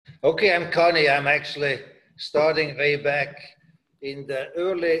Okay, I'm Connie. I'm actually starting way back in the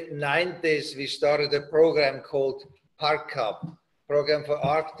early 90s. We started a program called PARCAP, Program for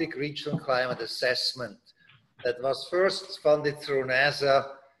Arctic Regional Climate Assessment, that was first funded through NASA,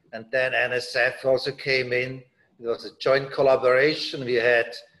 and then NSF also came in. It was a joint collaboration. We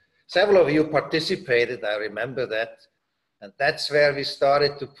had several of you participated, I remember that. And that's where we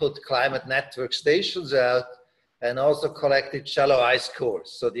started to put climate network stations out and also collected shallow ice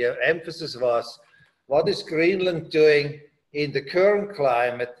cores. So the emphasis was, what is Greenland doing in the current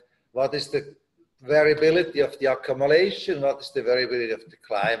climate? What is the variability of the accumulation? What is the variability of the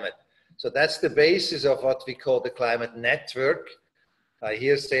climate? So that's the basis of what we call the climate network. I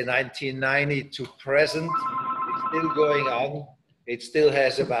here say 1990 to present, it's still going on. It still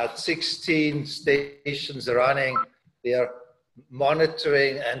has about 16 stations running. They are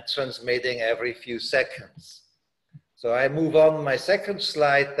monitoring and transmitting every few seconds. So I move on my second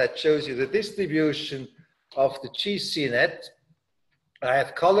slide that shows you the distribution of the GCNet. I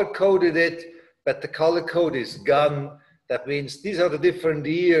have color-coded it, but the color code is gone. That means these are the different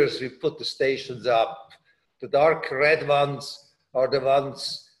years we put the stations up. The dark red ones are the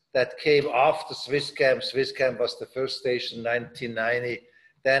ones that came after Swisscam. Swisscam was the first station, 1990.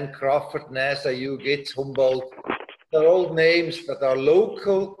 Then Crawford, NASA, UGIT, Humboldt. They're old names that are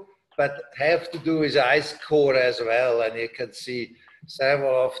local, but have to do with ice core as well. And you can see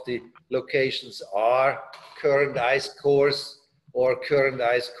several of the locations are current ice cores or current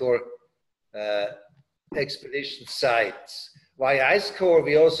ice core expedition sites. Why ice core?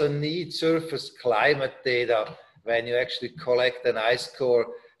 We also need surface climate data when you actually collect an ice core,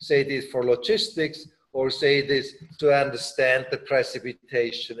 say this for logistics or say this to understand the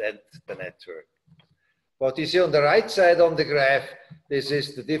precipitation and the network. What you see on the right side on the graph, this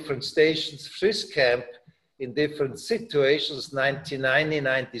is the different stations, Swisscam, in different situations, 1990,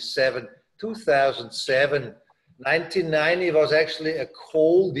 97, 2007. 1990 was actually a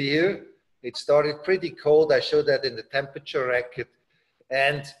cold year. It started pretty cold. I showed that in the temperature record.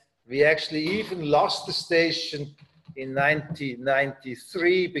 And we actually even lost the station in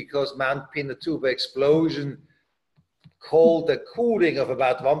 1993 because Mount Pinatubo explosion called a cooling of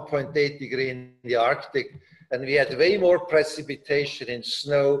about 1.8 degrees in the Arctic, and we had way more precipitation in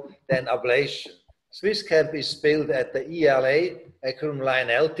snow than ablation. Swisscam is built at the ELA, equilibrium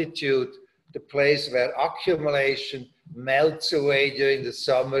line altitude, the place where accumulation melts away during the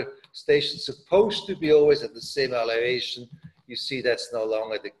summer. Station's supposed to be always at the same elevation. You see that's no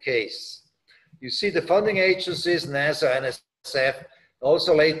longer the case. You see the funding agencies, NASA, NSF,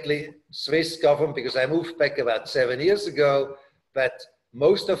 also lately, Swiss government, because I moved back about 7 years ago, but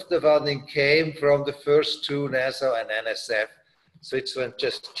most of the funding came from the first two, NASA and NSF. Switzerland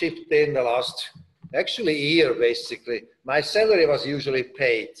just chipped in the last, actually year, basically. My salary was usually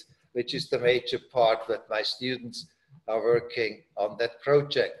paid, which is the major part that my students are working on that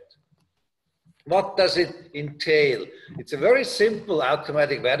project. What does it entail? It's a very simple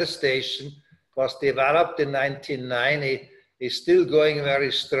automatic weather station, was developed in 1990, is still going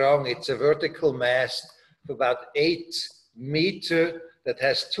very strong. It's a vertical mast of about 8 meters that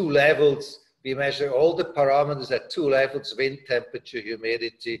has 2 levels. We measure all the parameters at 2 levels, wind temperature,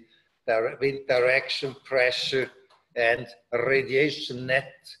 humidity, wind direction, pressure, and radiation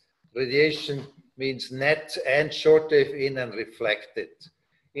net. Radiation means net and shortwave in and reflected.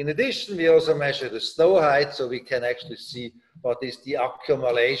 In addition, we also measure the snow height, so we can actually see what is the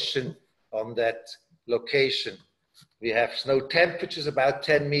accumulation on that location. We have snow temperatures about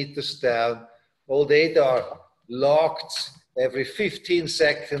 10 meters down. All data are logged every 15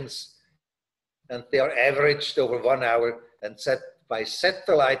 seconds, and they are averaged over 1 hour and set by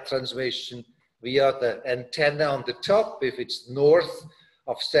satellite transmission via the antenna on the top. If it's north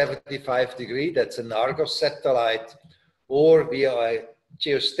of 75 degrees, that's an Argos satellite, or via a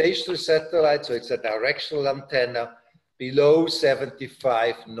geostationary satellite, so it's a directional antenna below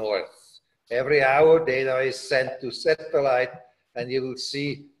 75 north. Every hour, data is sent to satellite, and you will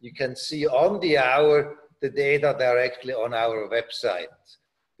see, you can see on the hour the data directly on our website.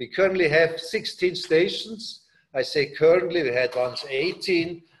 We currently have 16 stations. I say currently, we had once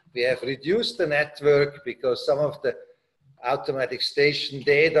 18. We have reduced the network because some of the automatic station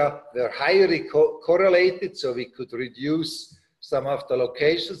data were highly correlated, so we could reduce some of the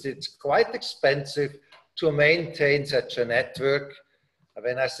locations. It's quite expensive to maintain such a network.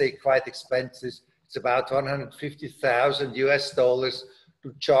 When I say quite expensive, it's about 150,000 US dollars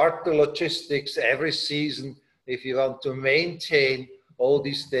to charter logistics every season if you want to maintain all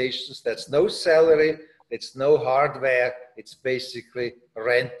these stations. That's no salary, it's no hardware, it's basically a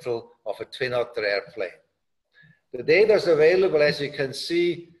rental of a twin-otter airplane. The data is available, as you can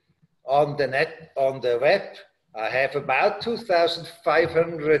see, on the net, on the web. I have about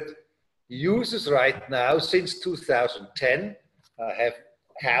 2,500 users right now since 2010. I have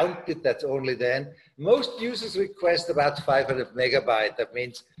counted, that's only then. Most users request about 500 megabytes. That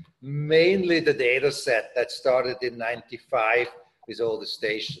means mainly the data set that started in 95 with all the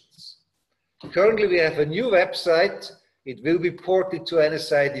stations. Currently, we have a new website. It will be ported to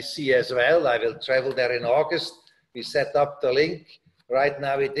NSIDC as well. I will travel there in August. We set up the link. Right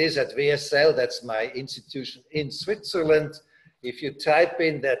now it is at WSL, that's my institution in Switzerland. If you type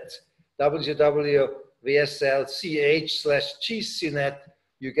in that www.wslch/GCnet,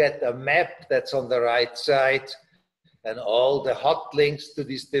 you get a map that's on the right side, and all the hot links to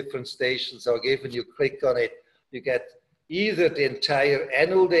these different stations are given. You click on it, you get either the entire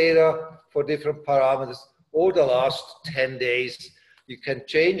annual data for different parameters or the last 10 days. You can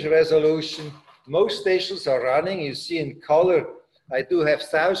change resolution. Most stations are running. You see in color, I do have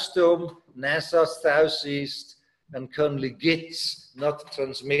South Dome, NASA Southeast, and currently GITS not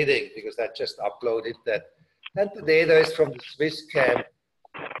transmitting because I just uploaded that. And the data is from the Swiss camp.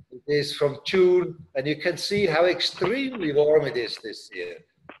 It is from June, and you can see how extremely warm it is this year.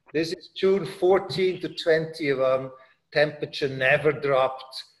 This is June 14 to 21. Temperature never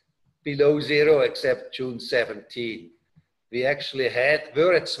dropped below zero except June 17. We actually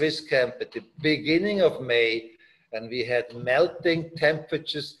were at Swiss camp at the beginning of May, and we had melting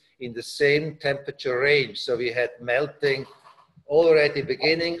temperatures in the same temperature range. So we had melting already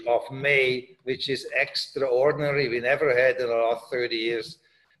beginning of May, which is extraordinary. We never had in the last 30 years.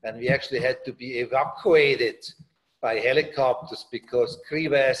 And we actually had to be evacuated by helicopters because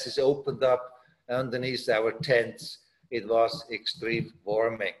crevasses opened up underneath our tents. It was extreme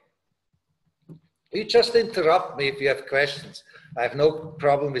warming. You just interrupt me if you have questions. I have no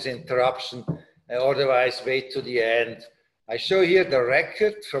problem with interruption. Otherwise, wait to the end. I show here the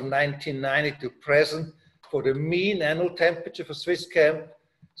record from 1990 to present for the mean annual temperature for Swiss camp.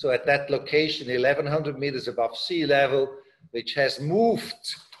 So at that location, 1,100 meters above sea level, which has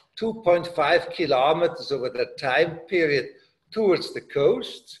moved 2.5 kilometers over the time period towards the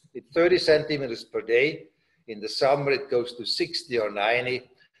coast. It's 30 centimeters per day. In the summer, it goes to 60 or 90.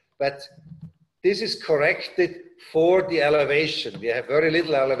 But this is corrected for the elevation. We have very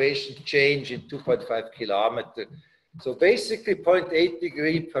little elevation change in 2.5 kilometers. So basically 0.8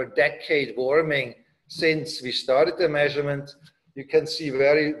 degree per decade warming since we started the measurement. You can see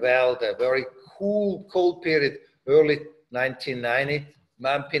very well the very cold period, early 1990,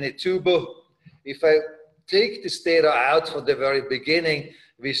 Pinatubo. If I take this data out from the very beginning,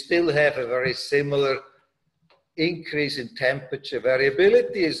 we still have a very similar increase in temperature.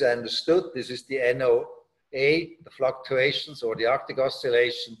 Variability is understood. This is the NOA, the fluctuations or the Arctic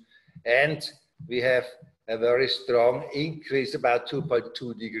oscillation, and we have a very strong increase, about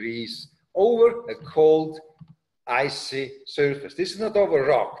 2.2 degrees over a cold, icy surface. This is not over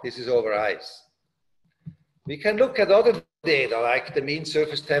rock, this is over ice. We can look at other data, like the mean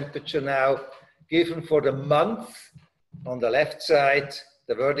surface temperature now, given for the month on the left side.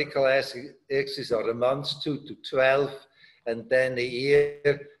 The vertical axis are the months 2 to 12, and then the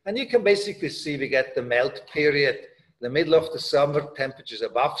year. And you can basically see we get the melt period. The middle of the summer, temperatures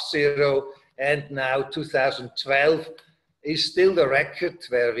above zero, and now 2012 is still the record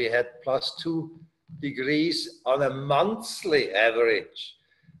where we had +2 degrees on a monthly average.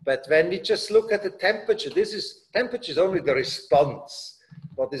 But when we just look at the temperature, temperature is only the response.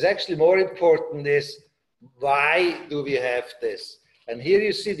 What is actually more important is, why do we have this? And here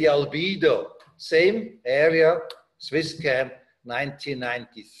you see the albedo, same area, Swiss camp,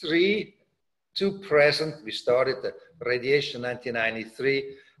 1993 to present. We started the radiation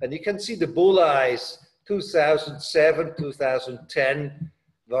 1993, and you can see the bull eyes, 2007, 2010.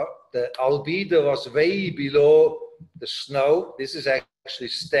 The albedo was way below the snow. This is actually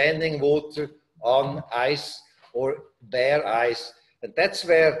standing water on ice or bare ice. And that's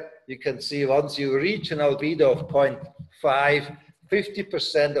where you can see once you reach an albedo of 0.5,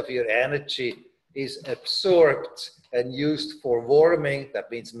 50% of your energy is absorbed and used for warming.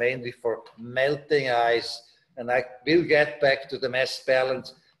 That means mainly for melting ice. And I will get back to the mass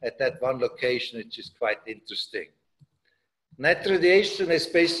balance at that one location, which is quite interesting. Net radiation is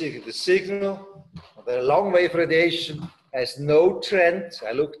basically the signal. The long wave radiation has no trend.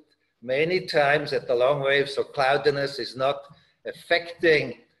 I looked many times at the long wave, so cloudiness is not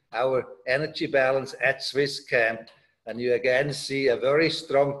affecting our energy balance at Swiss camp. And you again see a very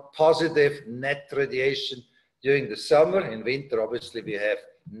strong positive net radiation during the summer. In winter, obviously, we have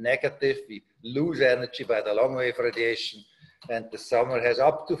negative. We lose energy by the long wave radiation. And the summer has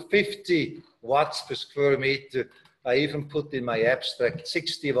up to 50 watts per square meter. I even put in my abstract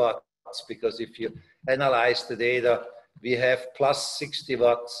 60 watts because if you analyze the data, we have plus 60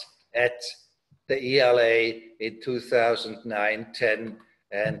 watts at the ELA in 2009, 10,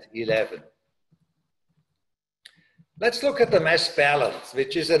 and 11. Let's look at the mass balance,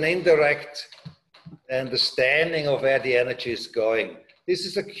 which is an indirect understanding of where the energy is going. This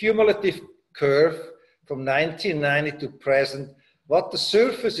is a cumulative curve from 1990 to present, what the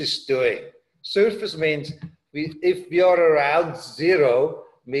surface is doing. Surface means if we are around zero,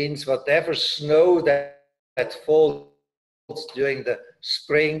 means whatever snow that falls during the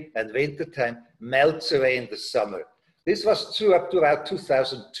spring and winter time melts away in the summer. This was true up to about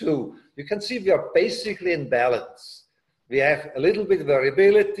 2002. You can see we are basically in balance. We have a little bit of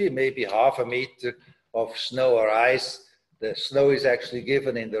variability, maybe half a meter of snow or ice. The snow is actually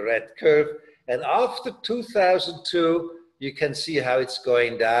given in the red curve. And after 2002, you can see how it's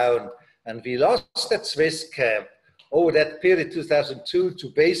going down. And we lost at Swiss camp over that period, 2002 to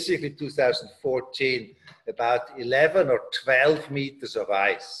basically 2014, about 11 or 12 meters of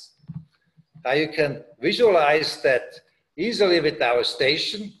ice. Now you can visualize that easily with our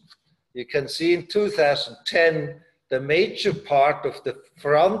station. You can see in 2010, the major part of the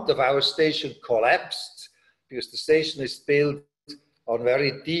front of our station collapsed because the station is built on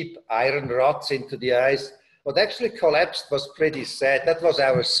very deep iron rods into the ice. What actually collapsed was pretty sad. That was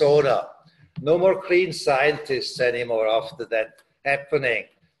our sauna. No more clean scientists anymore after that happening.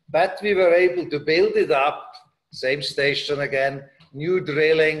 But we were able to build it up, same station again, new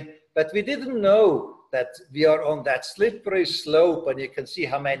drilling. But we didn't know that we are on that slippery slope, and you can see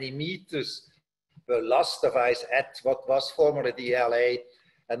how many meters were lost of ice at what was formerly the ELA.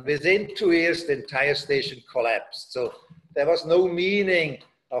 And within 2 years, the entire station collapsed. So there was no meaning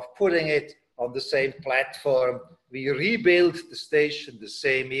of putting it on the same platform. We rebuilt the station the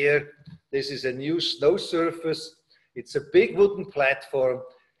same year. This is a new snow surface. It's a big wooden platform,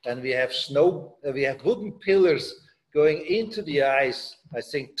 and we have wooden pillars going into the ice, I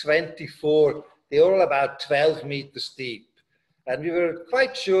think 24. They're all about 12 meters deep. And we were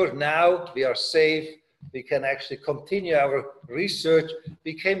quite sure now we are safe. We can actually continue our research.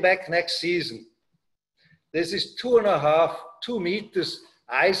 We came back next season. This is 2 meters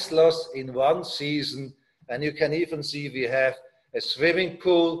ice loss in one season. And you can even see we have a swimming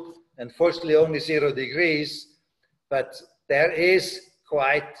pool, unfortunately only 0 degrees, but there is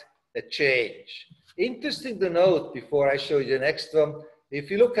quite a change. Interesting to note, before I show you the next one,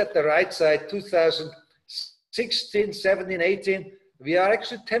 if you look at the right side, 2016, 17, 18, we are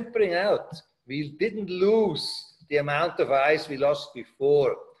actually tempering out. We didn't lose the amount of ice we lost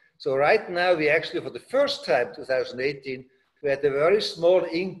before. So right now, we actually, for the first time, 2018, we had a very small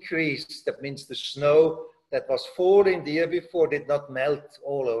increase. That means the snow that was falling the year before did not melt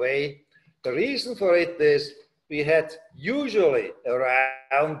all away. The reason for it is we had usually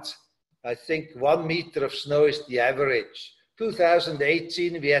around, I think, 1 meter of snow is the average.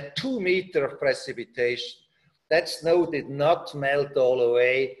 2018, we had 2 meters of precipitation. That snow did not melt all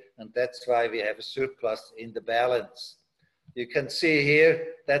away, and that's why we have a surplus in the balance. You can see here,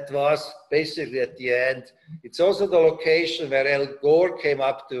 that was basically at the end. It's also the location where Al Gore came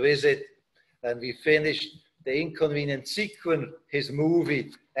up to visit, and we finished The Inconvenient Sequence, his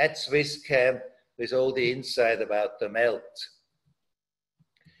movie, at Swiss camp with all the insight about the melt.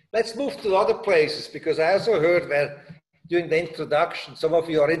 Let's move to other places, because I also heard where during the introduction, some of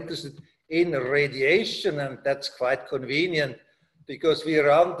you are interested in radiation, and that's quite convenient because we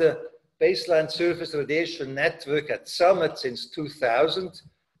run the baseline surface radiation network at Summit since 2000.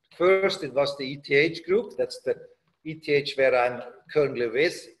 First, it was the ETH group. That's the ETH where I'm currently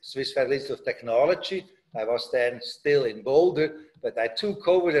with, Swiss Federal Institute of Technology. I was then still in Boulder, but I took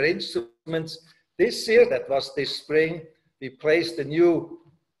over their instruments. This year, that was this spring, we placed a new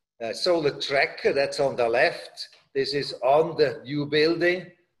solar tracker that's on the left. This is on the new building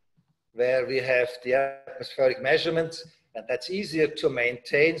where we have the atmospheric measurements, and that's easier to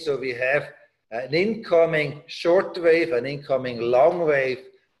maintain. So we have an incoming short wave, an incoming long wave.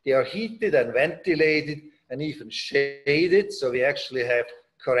 They are heated and ventilated and even shaded. So we actually have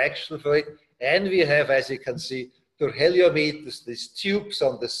correction for it. And we have, as you can see, heliometers, these tubes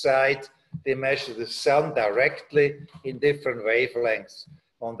on the side. They measure the sun directly in different wavelengths.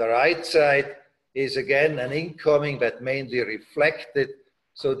 On the right side is again an incoming but mainly reflected.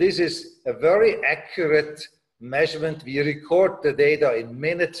 So this is a very accurate measurement. We record the data in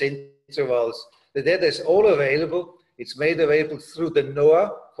minutes intervals. The data is all available. It's made available through the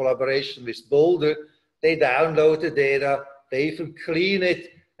NOAA collaboration with Boulder. They download the data, they even clean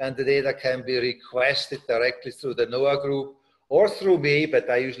it, and the data can be requested directly through the NOAA group or through me, but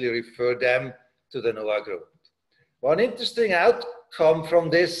I usually refer them to the NOAA group. One interesting outcome from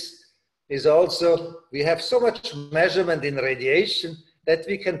this is also we have so much measurement in radiation that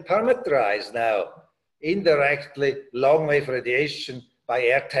we can parameterize now indirectly long wave radiation by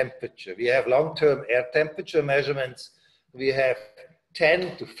air temperature. We have long-term air temperature measurements. We have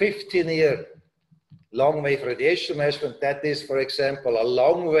 10 to 15-year long wave radiation measurement. That is, for example, a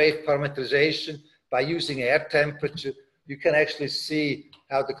long wave parameterization by using air temperature. You can actually see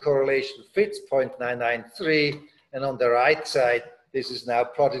how the correlation fits, 0.993. And on the right side, this is now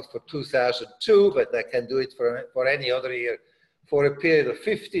plotted for 2002, but I can do it for any other year, for a period of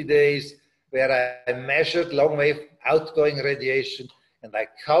 50 days, where I measured long wave outgoing radiation, and I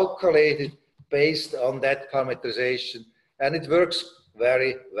calculated based on that parameterization, and it works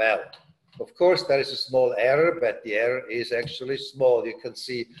very well. Of course, there is a small error, but the error is actually small. You can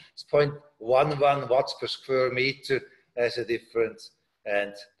see it's 0.11 watts per square meter as a difference,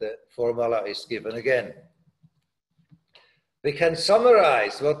 and the formula is given again. We can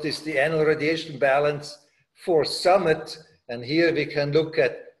summarize what is the annual radiation balance for Summit, and here we can look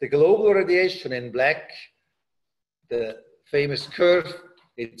at the global radiation in black, the famous curve.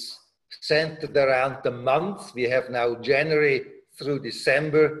 It's centered around the month. We have now January through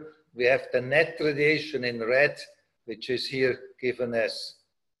December. We have the net radiation in red, which is here given as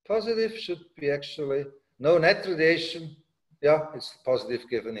positive, should be actually, no, net radiation, yeah, it's positive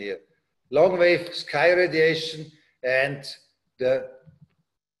given here. Long wave sky radiation and the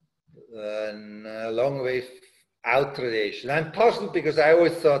long wave out radiation. I'm puzzled because I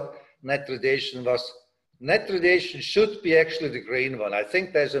always thought net radiation should be actually the green one. I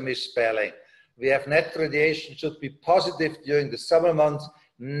think there's a misspelling. We have net radiation should be positive during the summer months,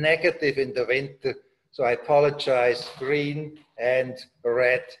 negative in the winter. So I apologize, green and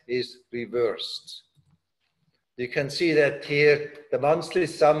red is reversed. You can see that here, the monthly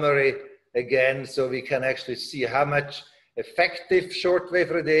summary again, so we can actually see how much effective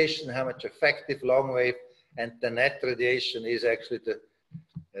shortwave radiation, how much effective long wave, and the net radiation is actually the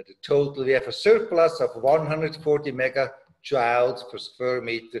total. We have a surplus of 140 megajoules per square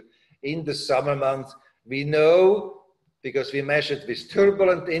meter in the summer months. We know, because we measured with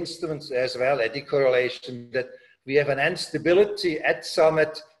turbulent instruments as well, eddy correlation, that we have an instability at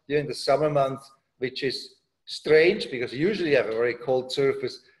Summit during the summer months, which is strange because usually you have a very cold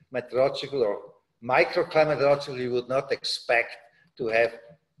surface, meteorological or microclimatological, you would not expect to have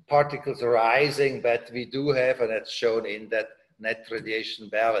particles rising, but we do have, and that's shown in that net radiation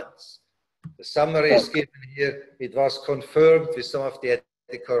balance. The summary is given here. It was confirmed with some of the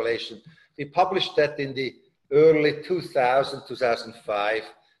eddy correlation. We published that in the early 2005.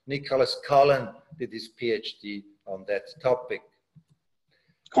 Nicholas Cullen did his PhD on that topic.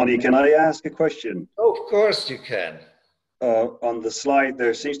 Connie, can I ask a question? Oh, of course you can. On the slide,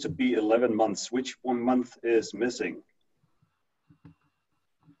 there seems to be 11 months. Which one month is missing?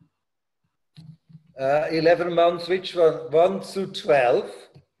 11 months, which one? 1 through 12.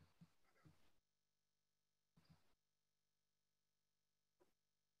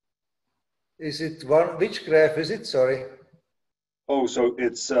 Is it one? Which graph is it? Sorry. Oh, so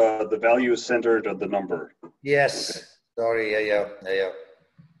it's the value is centered on the number. Yes. Okay. Sorry. Yeah.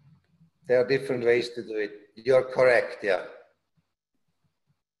 There are different ways to do it. You're correct. Yeah.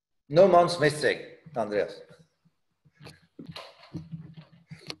 No months missing, Andreas.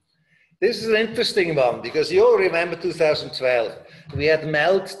 This is an interesting one because you all remember 2012. We had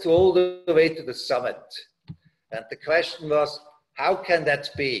melt all the way to the summit. And the question was, how can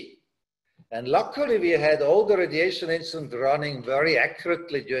that be? And luckily, we had all the radiation instruments running very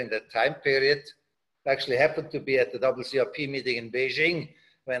accurately during that time period. I actually happened to be at the WCRP meeting in Beijing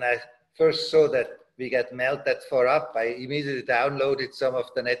when I first saw that we get melt that far up. I immediately downloaded some of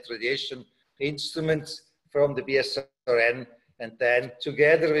the net radiation instruments from the BSRN, and then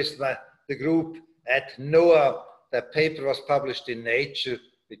together with the group at NOAA, that paper was published in Nature,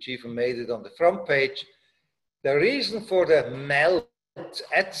 which even made it on the front page. The reason for the melt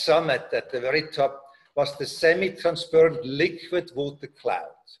at Summit at the very top was the semi-transparent liquid water cloud.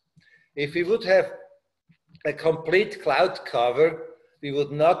 If we would have a complete cloud cover, we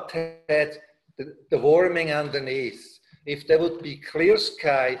would not have the warming underneath. If there would be clear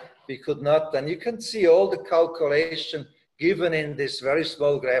sky, we could not. And you can see all the calculation given in this very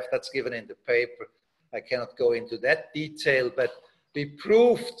small graph that's given in the paper. I cannot go into that detail, but we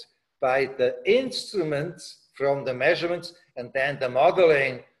proved by the instruments from the measurements and then the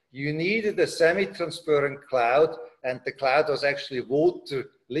modeling, you needed a semi-transparent cloud, and the cloud was actually water,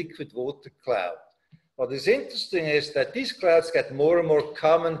 liquid water cloud. What is interesting is that these clouds get more and more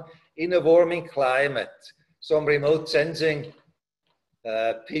common in a warming climate. Some remote sensing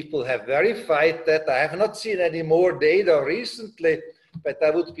people have verified that. I have not seen any more data recently, but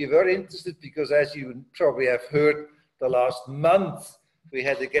I would be very interested because, as you probably have heard, the last month we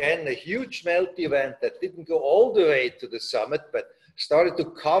had again a huge melt event that didn't go all the way to the summit, but started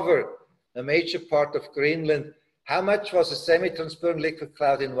to cover a major part of Greenland. How much was a semi-transparent liquid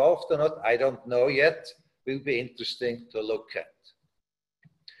cloud involved or not? I don't know yet. Will be interesting to look at.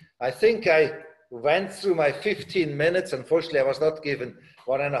 I think I went through my 15 minutes. Unfortunately, I was not given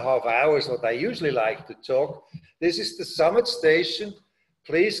 1.5 hours, what I usually like to talk. This is the summit station.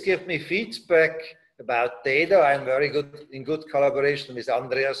 Please give me feedback about data. I'm very good in good collaboration with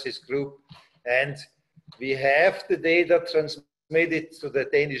Andreas, his group. And we have the data transmitted to the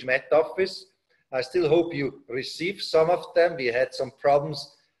Danish Met Office. I still hope you receive some of them. We had some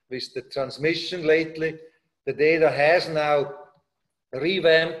problems with the transmission lately. The data has now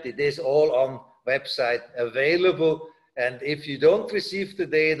revamped. It is all on website available. And if you don't receive the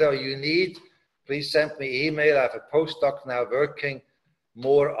data you need, please send me email. I have a postdoc now working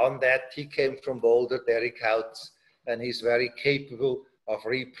more on that. He came from Boulder, Derek Houtz, and he's very capable of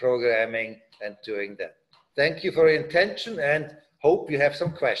reprogramming and doing that. Thank you for your attention and hope you have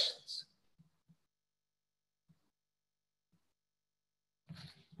some questions.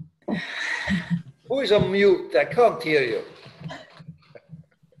 Who is on mute? I can't hear you.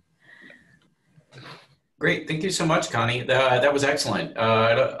 Great, thank you so much, Connie. That was excellent.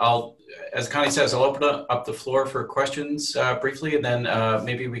 As Connie says, I'll open up the floor for questions briefly, and then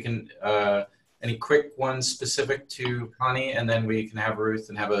maybe we can, any quick ones specific to Connie, and then we can have Ruth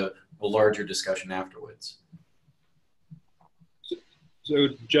and have a larger discussion afterwards. So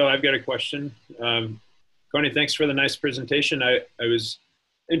Joe, I've got a question. Connie, thanks for the nice presentation. I was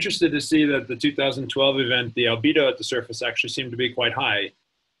interested to see that the 2012 event, the albedo at the surface actually seemed to be quite high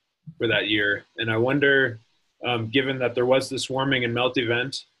for that year. And I wonder, given that there was this warming and melt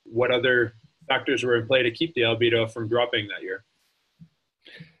event, what other factors were in play to keep the albedo from dropping that year?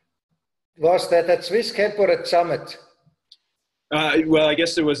 Was that at Swiss Camp or at Summit? Well, I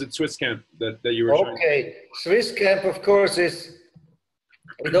guess it was at Swiss Camp that you were showing. Okay, Swiss Camp, of course, it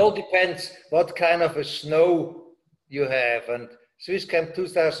all depends what kind of a snow you have. And Swiss Camp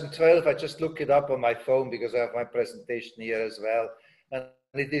 2012, I just look it up on my phone because I have my presentation here as well. And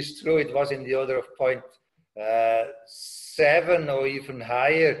it is true, it was in the order of 0.7 or even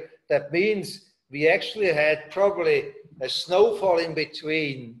higher. That means we actually had probably a snowfall in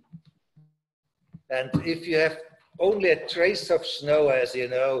between. And if you have only a trace of snow, as you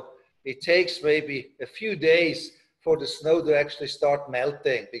know, it takes maybe a few days for the snow to actually start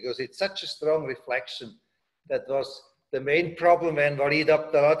melting because it's such a strong reflection. That was the main problem when Walid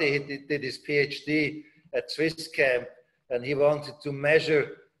Abdaladi did his PhD at Swiss Camp, and he wanted to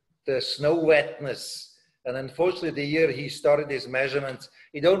measure the snow wetness. And unfortunately, the year he started his measurements,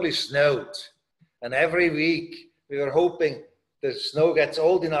 it only snowed. And every week we were hoping the snow gets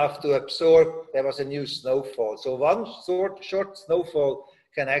old enough to absorb, there was a new snowfall. So one short snowfall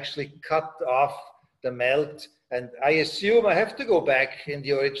can actually cut off the melt. And I assume I have to go back in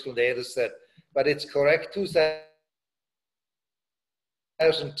the original data set, but it's correct,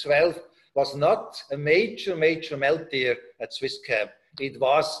 2012 was not a major melt year at Swiss Camp. It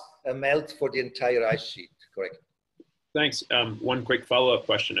was a melt for the entire ice sheet, correct? Thanks. One quick follow-up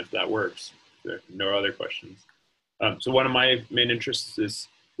question, if that works. There are no other questions. So one of my main interests is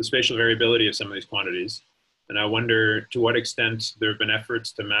the spatial variability of some of these quantities. And I wonder to what extent there have been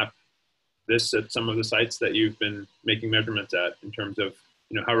efforts to map this at some of the sites that you've been making measurements at in terms of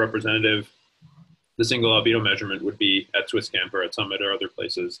how representative the single albedo measurement would be at Swiss Camp or at Summit or other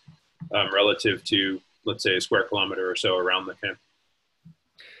places relative to, let's say, a square kilometer or so around the camp.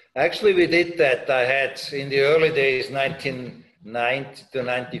 Actually, we did that. I had in the early days, 1990 to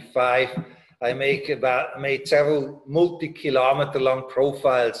 95, I made several multi-kilometer long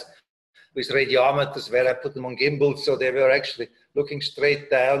profiles with radiometers where I put them on gimbals, so they were actually looking straight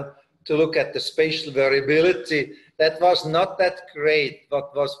down to look at the spatial variability. That was not that great.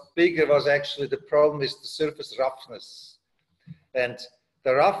 What was bigger was actually the problem with the surface roughness. And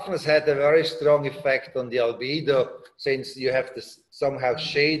the roughness had a very strong effect on the albedo, since you have this somehow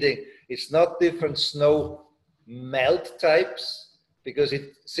shading. It's not different snow melt types, because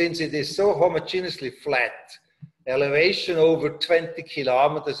since it is so homogeneously flat, elevation over 20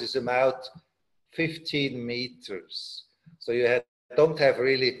 kilometers is about 15 meters. So you don't have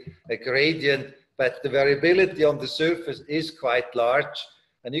really a gradient, but the variability on the surface is quite large.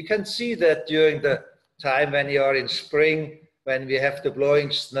 And you can see that during the time when you are in spring, when we have the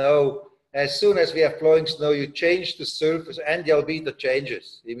blowing snow. As soon as we have blowing snow, you change the surface and the albedo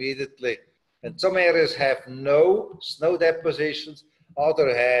changes immediately. And some areas have no snow depositions,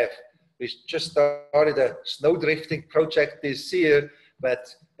 others have. We just started a snow drifting project this year But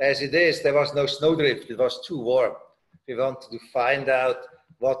as it is, there was no snowdrift. It was too warm. We wanted to find out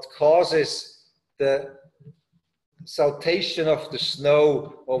what causes the saltation of the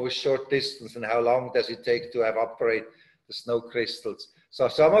snow over short distance and how long does it take to evaporate the snow crystals. So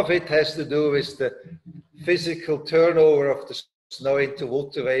some of it has to do with the physical turnover of the snow into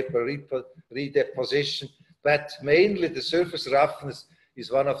water vapor redeposition, but mainly the surface roughness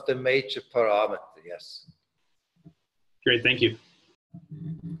is one of the major parameters, yes. Great, thank you.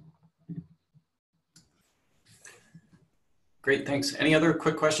 Great, thanks. Any other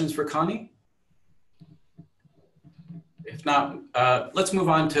quick questions for Connie? If not, let's move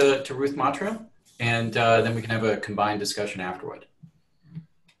on to Ruth Mottram, and then we can have a combined discussion afterward.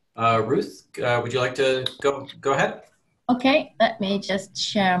 Ruth, would you like to go ahead? Okay, let me just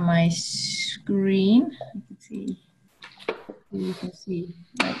share my screen. Let's see. You can see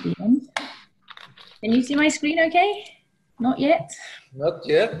at the end. Can you see my screen okay? Not yet? Not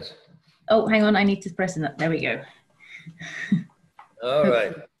yet. Oh, hang on, I need to press it. There we go. All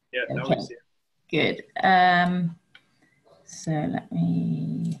right. Yeah, now Okay. we see it. Good. So let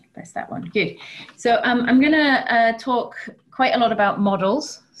me press that one. Good. So I'm going to talk quite a lot about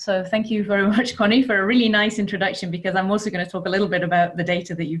models. So thank you very much, Connie, for a really nice introduction, because I'm also going to talk a little bit about the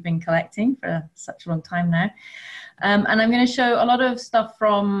data that you've been collecting for such a long time now. And I'm going to show a lot of stuff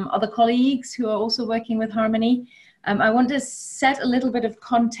from other colleagues who are also working with HARMONIE. I want to set a little bit of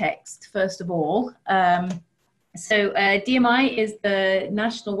context, first of all. So DMI is the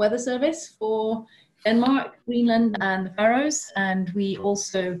National Weather Service for Denmark, Greenland, and the Faroes, and we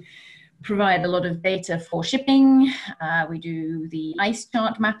also provide a lot of data for shipping. We do the ice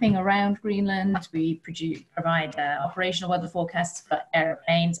chart mapping around Greenland. We provide operational weather forecasts for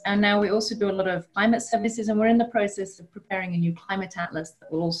airplanes, and now we also do a lot of climate services, and we're in the process of preparing a new climate atlas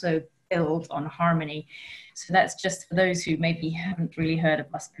that will also build on HARMONIE. So that's just for those who maybe haven't really heard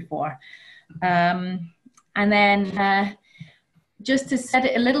of us before. And then just to set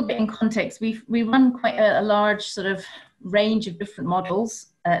it a little bit in context, we run quite a large sort of range of different models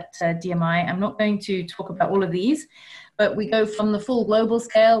at DMI. I'm not going to talk about all of these, but we go from the full global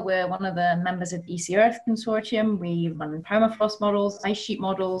scale. We're one of the members of the EC Earth Consortium. We run permafrost models, ice sheet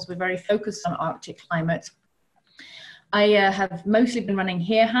models. We're very focused on Arctic climate. I have mostly been running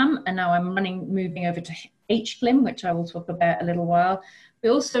HARMONIE, and now I'm moving over to HGLIM, which I will talk about a little while. We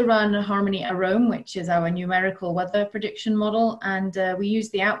also run HARMONIE Arome, which is our numerical weather prediction model, and we use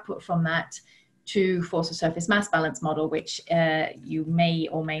the output from that to force a surface mass balance model, which you may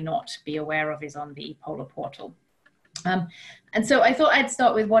or may not be aware of is on the Polar Portal. And so I thought I'd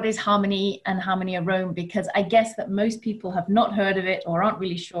start with what is HARMONIE and HARMONIE Arome, because I guess that most people have not heard of it or aren't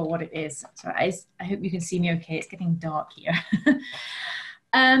really sure what it is. So I hope you can see me okay. It's getting dark here.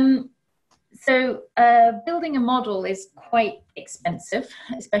 So building a model is quite expensive,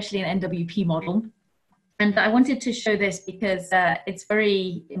 especially an NWP model. And I wanted to show this because it's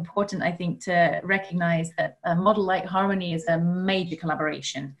very important, I think, to recognize that a model like HARMONIE is a major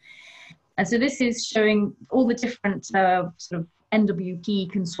collaboration. And so this is showing all the different sort of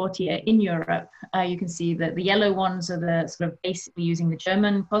NWP consortia in Europe. You can see that the yellow ones are the sort of basically using the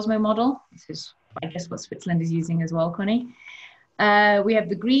German Cosmo model. This is, I guess, what Switzerland is using as well, Connie. We have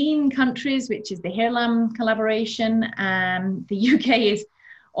the green countries, which is the HARLAM collaboration, and the UK is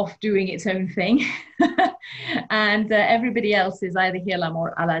off doing its own thing. And everybody else is either HARLAM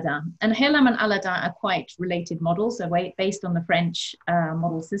or Aladdin. And HARLAM and Aladdin are quite related models, so based on the French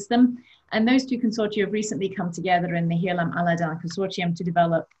model system. And those two consortia have recently come together in the HARLAM Aladdin consortium to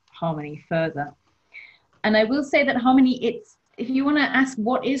develop HARMONIE further. And I will say that HARMONIE, if you want to ask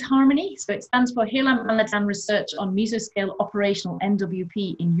what is HARMONIE, so it stands for HARLAM Aladdin Research on Mesoscale Operational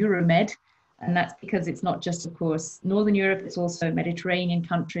NWP in Euromed. And that's because it's not just, of course, Northern Europe, it's also Mediterranean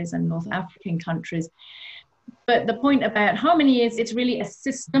countries and North African countries. But the point about HARMONIE is it's really a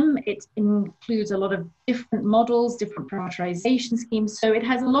system. It includes a lot of different models, different parameterization schemes. So it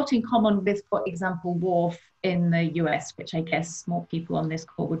has a lot in common with, for example, WRF in the US, which I guess more people on this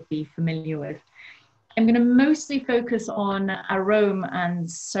call would be familiar with. I'm going to mostly focus on Arome and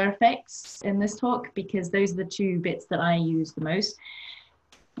SURFX in this talk, because those are the two bits that I use the most.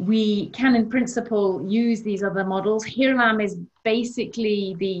 We can, in principle, use these other models. HARLAM is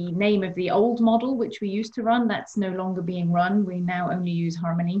basically the name of the old model, which we used to run. That's no longer being run. We now only use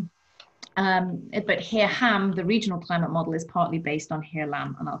HARMONIE. But HARHAM, the regional climate model, is partly based on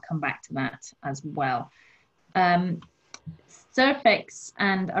HARLAM, and I'll come back to that as well. SURFX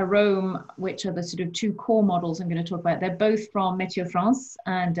and Arome, which are the sort of two core models I'm going to talk about, they're both from Météo France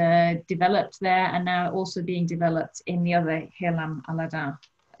and developed there, and now also being developed in the other HARLAM Aladdin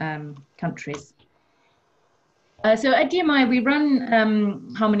countries. So at DMI, we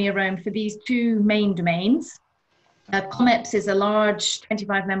run HARMONIE around for these two main domains. COMEPS is a large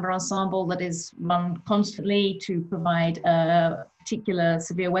 25-member ensemble that is run constantly to provide particular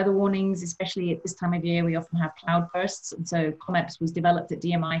severe weather warnings, especially at this time of year. We often have cloud bursts, and so COMEPS was developed at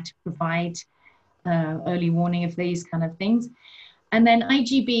DMI to provide early warning of these kind of things. And then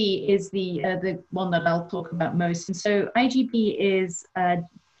IGB is the one that I'll talk about most. And so IGB is a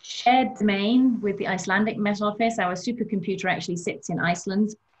shared domain with the Icelandic Met Office. Our supercomputer actually sits in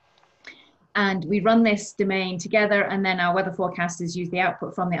Iceland. And we run this domain together, and then our weather forecasters use the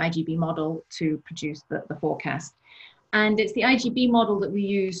output from the IGB model to produce the forecast. And it's the IGB model that we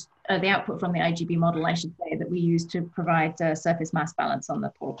use, the output from the IGB model, I should say, that we use to provide surface mass balance on the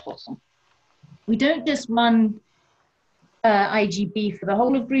portal. We don't just run IGB for the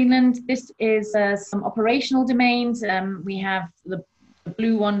whole of Greenland. This is some operational domains. We have the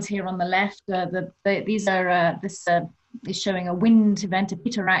blue ones here on the left. These are, this is showing a wind event, a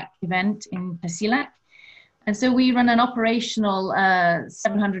Pitarak event in Tasiilaq. And so we run an operational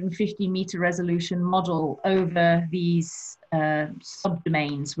 750 meter resolution model over these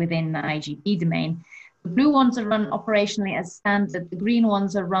subdomains within the IGB domain. The blue ones are run operationally as standard. The green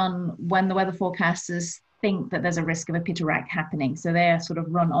ones are run when the weather forecasters think that there's a risk of a Pitarak happening. So they're sort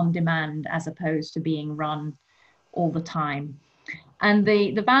of run on demand as opposed to being run all the time. And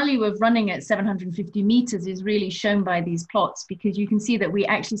the value of running at 750 meters is really shown by these plots, because you can see that we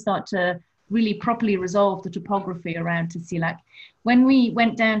actually start to really properly resolve the topography around Tasiilaq. When we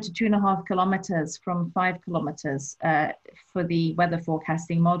went down to 2.5 kilometers from 5 kilometers for the weather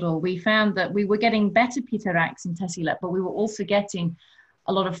forecasting model, we found that we were getting better Pitaraks in Tasiilaq, but we were also getting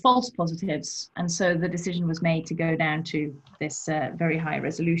a lot of false positives. And so the decision was made to go down to this very high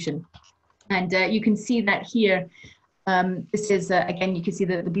resolution. And you can see that here. This is, again, you can see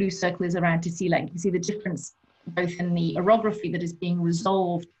that the blue circle is around Tasiilaq. You can see the difference both in the orography that is being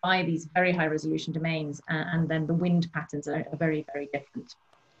resolved by these very high resolution domains, and then the wind patterns are very, very different.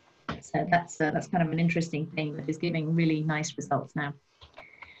 So that's kind of an interesting thing that is giving really nice results now.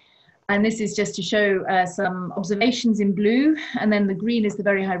 And this is just to show some observations in blue, and then the green is the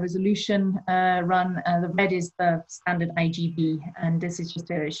very high resolution run, the red is the standard IGB, and this is just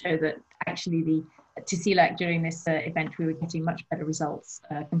to show that actually the Tasiilaq during this event we were getting much better results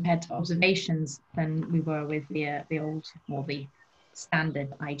compared to observations than we were with the old or the standard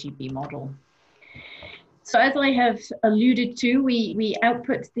IGB model. So as I have alluded to, we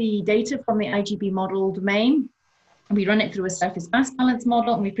output the data from the IGB model domain. We run it through a surface mass balance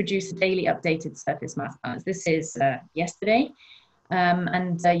model, and we produce a daily updated surface mass balance. This is yesterday.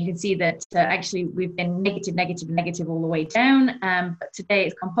 And you can see that actually we've been negative, negative, negative all the way down, but today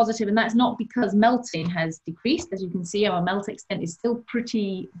it's gone positive, and that's not because melting has decreased. As you can see, our melt extent is still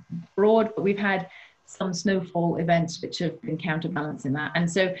pretty broad, but we've had some snowfall events which have been counterbalancing that. And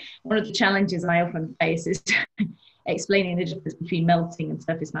so one of the challenges I often face is explaining the difference between melting and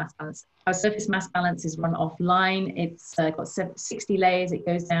surface mass balance. Our surface mass balance is run offline. It's got 60 layers. It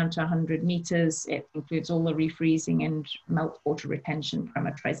goes down to 100 meters. It includes all the refreezing and meltwater retention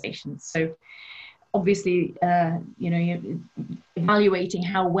parameterizations. So obviously, you're evaluating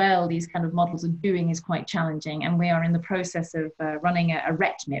how well these kind of models are doing is quite challenging. And we are in the process of running a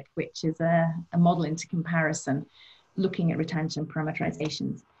RETMIP, which is a model into comparison, looking at retention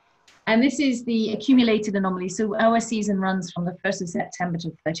parameterizations. And this is the accumulated anomaly. So our season runs from the 1st of September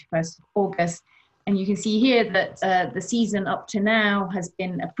to 31st of August. And you can see here that the season up to now has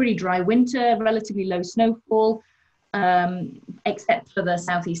been a pretty dry winter, relatively low snowfall, except for the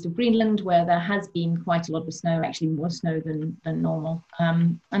southeast of Greenland, where there has been quite a lot of snow, actually more snow than normal.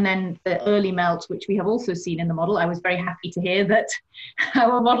 And then the early melt, which we have also seen in the model. I was very happy to hear that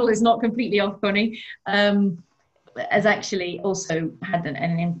our model is not completely off, Connie. Has actually also had an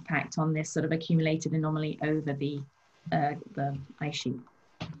impact on this sort of accumulated anomaly over the ice sheet.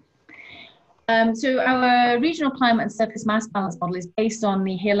 So our regional climate and surface mass balance model is based on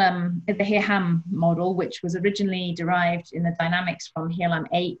the HARM model, which was originally derived in the dynamics from HARM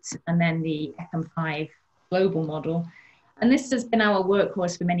 8 and then the ECHM 5 global model. And this has been our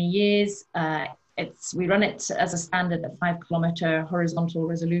workhorse for many years. We run it as a standard at 5 kilometer horizontal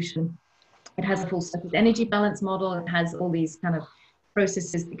resolution. It has a full surface energy balance model. It has all these kind of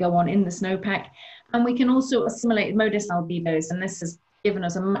processes that go on in the snowpack. And we can also assimilate MODIS albedos. And this has given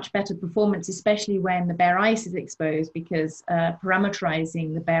us a much better performance, especially when the bare ice is exposed, because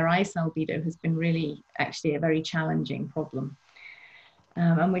parameterizing the bare ice albedo has been really actually a very challenging problem.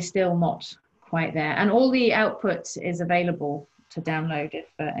 And we're still not quite there. And all the output is available to download if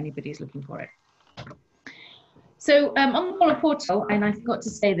anybody's looking for it. So on the Polar Portal, and I forgot to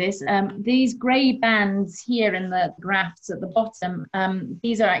say this, these grey bands here in the graphs at the bottom,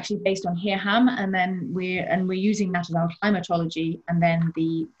 these are actually based on HARMONIE, and then we're using that as our climatology, and then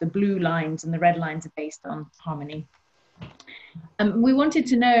the blue lines and the red lines are based on HARMONIE. We wanted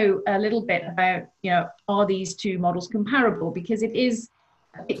to know a little bit about, are these two models comparable? Because it is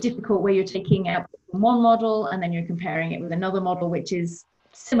a bit difficult where you're taking out one model and then you're comparing it with another model, which is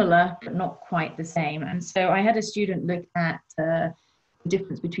similar but not quite the same. And so I had a student look at the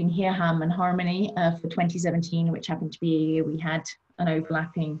difference between HARMONIE and HARMONIE for 2017, which happened to be a year we had an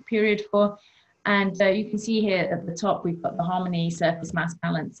overlapping period for. And you can see here at the top, we've got the HARMONIE surface mass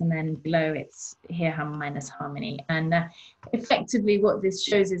balance, and then below it's HARMONIE minus HARMONIE. And effectively what this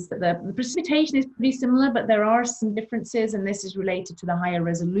shows is that the precipitation is pretty similar, but there are some differences, and this is related to the higher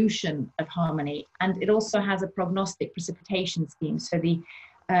resolution of HARMONIE. And it also has a prognostic precipitation scheme. So the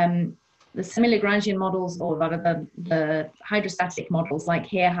semi-Lagrangian models, or rather the hydrostatic models like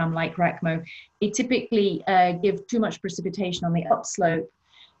HARMONIE, like RACMO, they typically give too much precipitation on the upslope,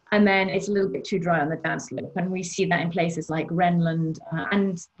 and then it's a little bit too dry on the downslope. And we see that in places like Greenland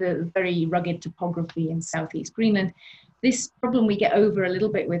and the very rugged topography in southeast Greenland. This problem we get over a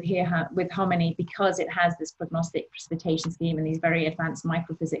little bit with HARMONIE because it has this prognostic precipitation scheme and these very advanced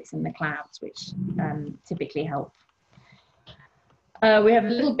microphysics in the clouds, which typically help. We have a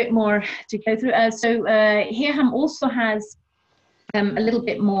little bit more to go through. So HARMONIE also has a little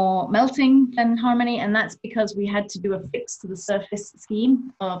bit more melting than HARMONIE, and that's because we had to do a fix to the surface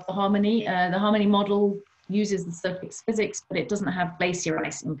scheme of the HARMONIE. The HARMONIE model uses the surface physics, but it doesn't have glacier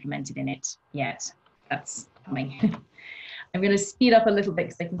ice implemented in it yet. That's coming. I'm going to speed up a little bit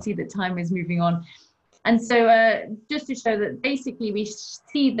because I can see that time is moving on. And so just to show that basically we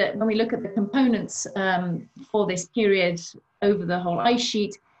see that when we look at the components for this period over the whole ice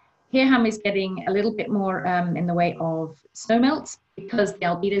sheet, HARMONIE is getting a little bit more in the way of snowmelt because the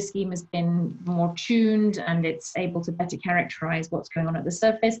albedo scheme has been more tuned and it's able to better characterize what's going on at the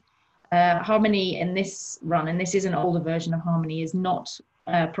surface. HARMONIE in this run, and this is an older version of HARMONIE, is not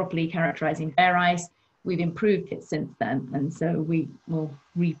properly characterizing bare ice. We've improved it since then, and so we will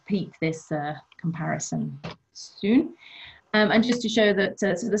repeat this comparison soon. And just to show that,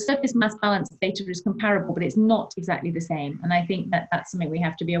 so the surface mass balance data is comparable, but it's not exactly the same. And I think that that's something we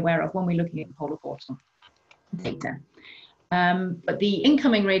have to be aware of when we're looking at the Polar Portal data. But the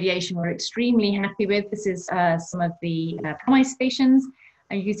incoming radiation we're extremely happy with. This is some of the PROMISE stations.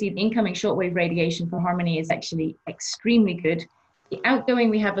 And you can see the incoming shortwave radiation for HARMONIE is actually extremely good. The outgoing,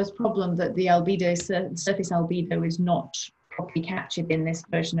 we have this problem that the albedo, surface albedo, is not properly captured in this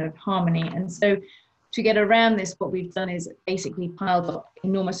version of HARMONIE. And so to get around this, what we've done is basically piled up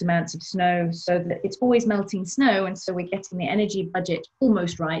enormous amounts of snow so that it's always melting snow. And so we're getting the energy budget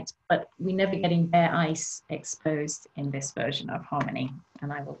almost right, but we're never getting bare ice exposed in this version of HARMONIE.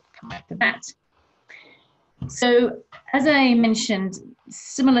 And I will come back to that. So as I mentioned,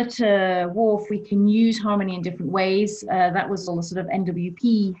 similar to WRF, we can use HARMONIE in different ways. That was all the sort of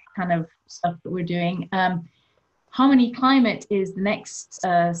NWP kind of stuff that we're doing. HARMONIE Climate is the next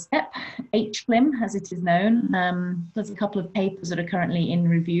step, HCLIM as it is known. There's a couple of papers that are currently in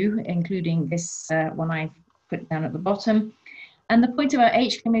review, including this one I've put down at the bottom. And the point about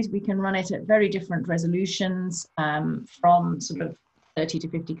HCLIM is we can run it at very different resolutions from sort of 30 to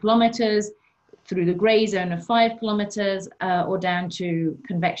 50 kilometers, through the grey zone of 5 kilometers, or down to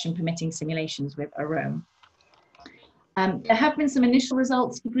convection permitting simulations with AROME. There have been some initial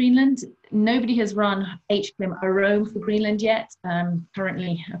results for Greenland. Nobody has run HCLIM AROME for Greenland yet.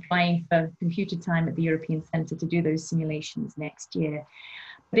 Currently applying for computed time at the European Centre to do those simulations next year.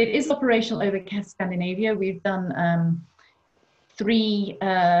 But it is operational over Scandinavia. We've done 3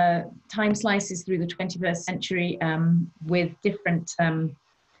 time slices through the 21st century with different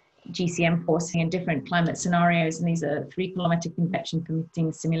GCM forcing and different climate scenarios, and these are 3 kilometer convection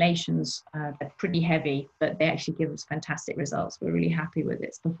permitting simulations. They're pretty heavy, but they actually give us fantastic results. We're really happy with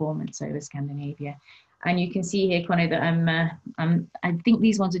its performance over Scandinavia. And you can see here, Connie, that I think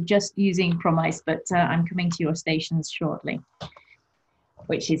these ones are just using PROMISE, but I'm coming to your stations shortly,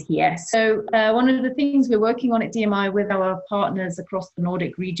 which is here. So one of the things we're working on at DMI with our partners across the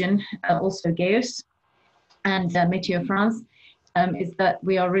Nordic region, also GEOS and Météo France, is that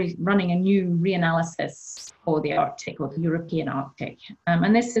we are running a new reanalysis for the Arctic, or the European Arctic.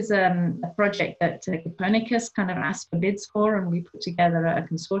 And this is a project that Copernicus kind of asked for bids for, and we put together a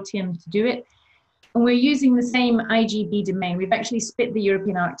consortium to do it. And we're using the same IGB domain. We've actually split the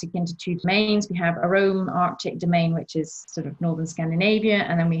European Arctic into 2 domains. We have our own Arctic domain, which is sort of northern Scandinavia,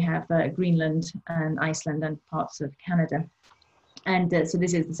 and then we have Greenland and Iceland and parts of Canada. And so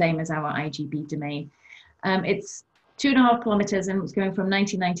this is the same as our IGB domain. It's 2.5 kilometers, and it's going from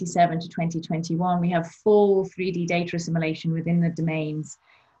 1997 to 2021. We have full 3D data assimilation within the domains.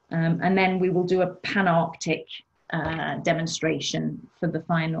 And then we will do a pan-Arctic demonstration for the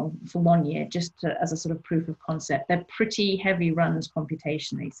final, for 1 year, just as a sort of proof of concept. They're pretty heavy runs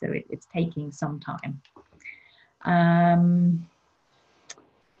computationally, so it's taking some time.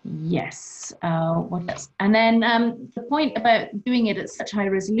 Yes, what else? And then the point about doing it at such high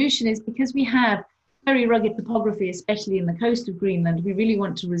resolution is because we have very rugged topography, especially in the coast of Greenland, we really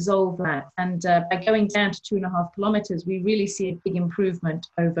want to resolve that. And by going down to 2.5 kilometers, we really see a big improvement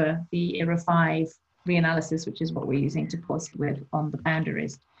over the ERA 5 reanalysis, which is what we're using to pause with on the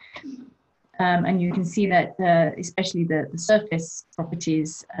boundaries. And you can see that, especially the surface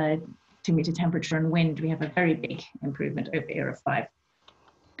properties, 2 meter temperature and wind, we have a very big improvement over ERA 5.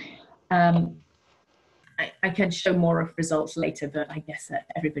 I can show more of results later, but I guess that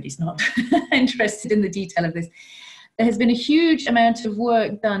everybody's not interested in the detail of this. There has been a huge amount of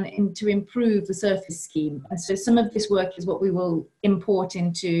work done to improve the surface scheme. And so some of this work is what we will import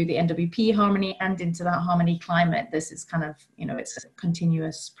into the NWP HARMONIE and into that HARMONIE climate. This is kind of, you know, it's a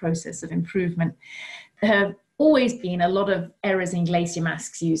continuous process of improvement. There have always been a lot of errors in glacier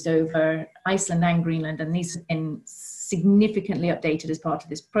masks used over Iceland and Greenland, and these have been significantly updated as part of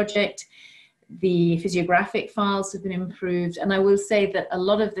this project. The physiographic files have been improved, and I will say that a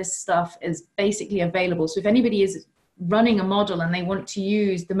lot of this stuff is basically available. So if anybody is running a model and they want to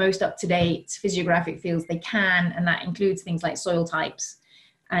use the most up-to-date physiographic fields they can, and that includes things like soil types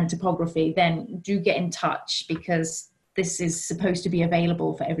and topography, then do get in touch, because this is supposed to be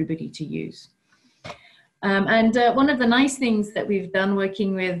available for everybody to use. And one of the nice things that we've done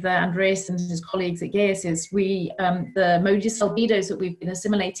working with Andreas and his colleagues at GAES is the MODIS albedos that we've been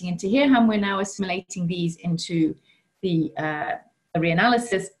assimilating into HARMONIE, we're now assimilating these into the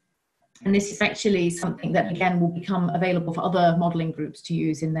reanalysis. And this is actually something that, again, will become available for other modeling groups to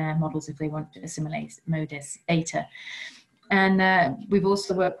use in their models if they want to assimilate MODIS data. And we've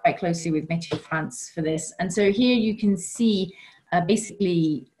also worked quite closely with Météo France for this. And so here you can see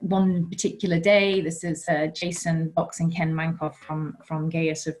basically one particular day. This is Jason Box and Ken Mankoff from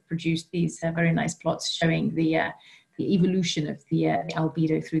GAES have produced these very nice plots showing the evolution of the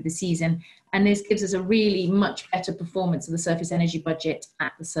albedo through the season. And this gives us a really much better performance of the surface energy budget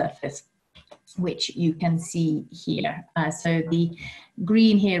at the surface, which you can see here. So the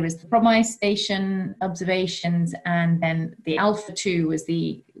green here is the PROMISE station observations, and then the Alpha 2 was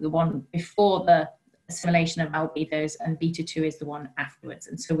the one before the assimilation of albedos, and Beta 2 is the one afterwards.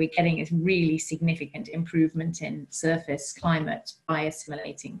 And so we're getting a really significant improvement in surface climate by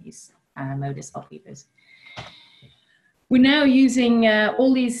assimilating these MODIS albedos. We're now using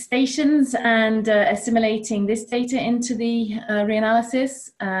all these stations and assimilating this data into the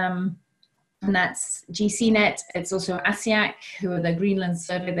reanalysis. And that's GCNet. It's also ASIAC, who are the Greenland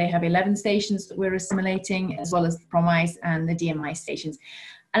survey. They have 11 stations that we're assimilating, as well as the PROMISE and the DMI stations.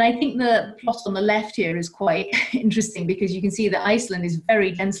 And I think the plot on the left here is quite interesting, because you can see that Iceland is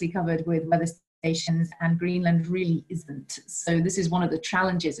very densely covered with weather stations and Greenland really isn't. So this is one of the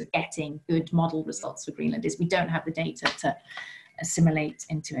challenges of getting good model results for Greenland, is we don't have the data to assimilate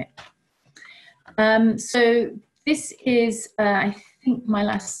into it. So this is, I think, my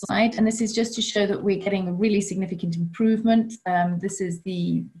last slide, and this is just to show that we're getting a really significant improvement. This is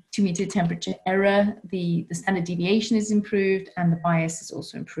the 2 meter temperature error, the standard deviation is improved, and the bias is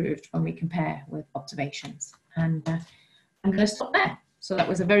also improved when we compare with observations. And I'm going to stop there. So that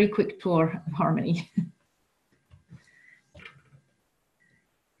was a very quick tour of HARMONIE.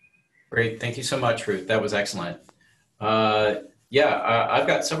 Great, thank you so much, Ruth. That was excellent. I've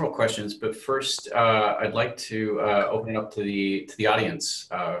got several questions, but first I'd like to open it up to the audience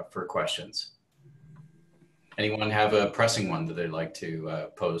for questions. Anyone have a pressing one that they'd like to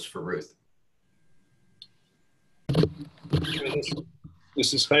pose for Ruth?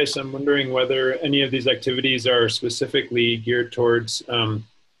 This is Thijs. I'm wondering whether any of these activities are specifically geared towards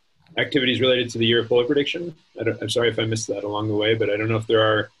activities related to the year of polar prediction. I'm sorry if I missed that along the way, but I don't know if there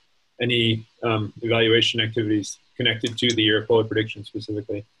are any evaluation activities connected to the year of polar prediction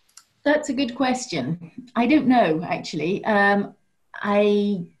specifically. That's a good question. I don't know, actually.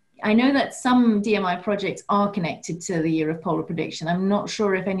 I know that some DMI projects are connected to the year of polar prediction. I'm not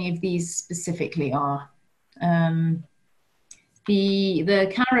sure if any of these specifically are. The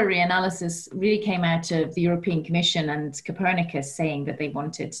CARA reanalysis really came out of the European Commission and Copernicus saying that they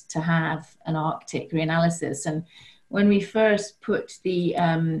wanted to have an Arctic reanalysis. And when we first put the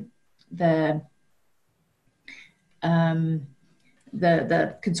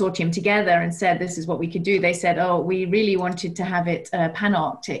consortium together and said this is what we could do, they said, oh, we really wanted to have it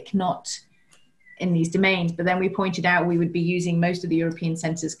pan-Arctic, not in these domains. But then we pointed out we would be using most of the European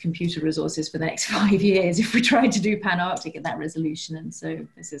Centre's computer resources for the next 5 years if we tried to do Pan-Arctic at that resolution. And so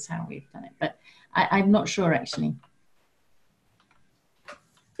this is how we've done it. But I'm not sure, actually.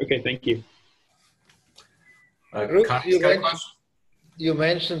 Okay, thank you. Ruth, you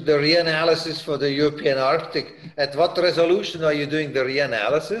mentioned the reanalysis for the European Arctic. At what resolution are you doing the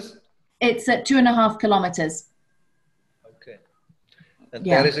reanalysis? It's at 2.5 kilometers. Okay. And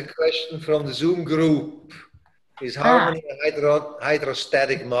there is a question from the Zoom group. Is HARMONIE a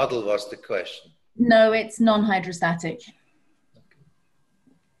hydrostatic model, was the question? No, it's non-hydrostatic. Okay.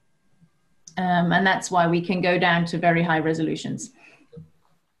 And that's why we can go down to very high resolutions.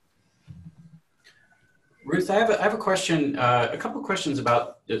 Ruth, I have a question, a couple of questions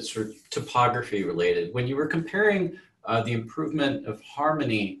about sort of topography related. When you were comparing the improvement of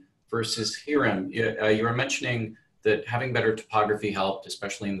HARMONIE versus HIRAM, you were mentioning that having better topography helped,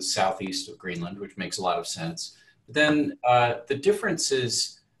 especially in the southeast of Greenland, which makes a lot of sense. But then the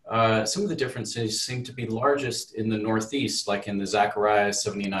differences, some of the differences seem to be largest in the northeast, like in the Zacharias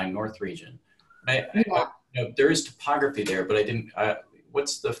 79 North region. There is topography there, but I didn't.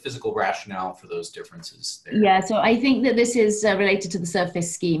 What's the physical rationale for those differences there? Yeah, so I think that this is related to the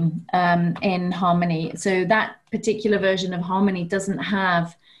surface scheme in HARMONIE. So that particular version of HARMONIE doesn't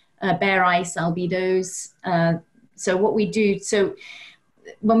have bare ice albedos. So what we do, so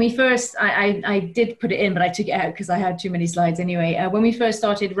when we first, I did put it in, but I took it out because I had too many slides anyway. When we first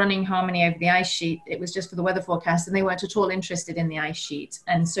started running HARMONIE over the ice sheet, it was just for the weather forecast, and they weren't at all interested in the ice sheet.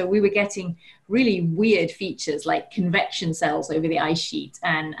 And so we were getting really weird features like convection cells over the ice sheet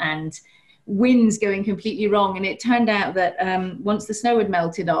and winds going completely wrong. And it turned out that once the snow had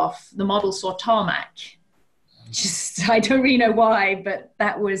melted off, the model saw tarmac. Just, I don't really know why, but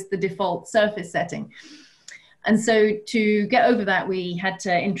that was the default surface setting. And so to get over that, we had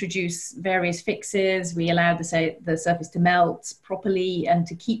to introduce various fixes. We allowed the surface to melt properly and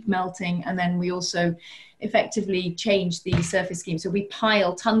to keep melting. And then we also effectively changed the surface scheme. So we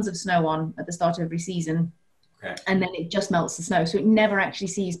pile tons of snow on at the start of every season, and then it just melts the snow. So it never actually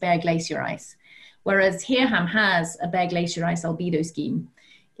sees bare glacier ice. Whereas HIRAM has a bare glacier ice albedo scheme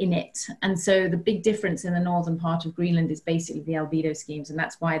in it. And so the big difference in the northern part of Greenland is basically the albedo schemes. And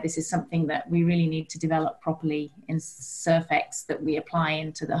that's why this is something that we really need to develop properly in SurfX that we apply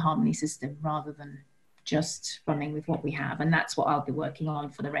into the HARMONIE system rather than just running with what we have. And that's what I'll be working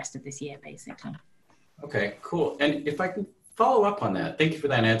on for the rest of this year, basically. Okay, cool. And if I can follow up on that, thank you for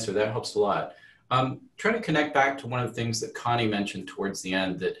that answer. That helps a lot. Trying to connect back to one of the things that Connie mentioned towards the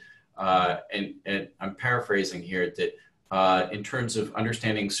end that, and I'm paraphrasing here, that in terms of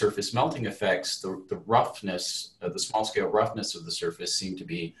understanding surface melting effects, the roughness, the small scale roughness of the surface seemed to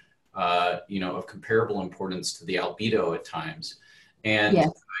be, of comparable importance to the albedo at times. And yes,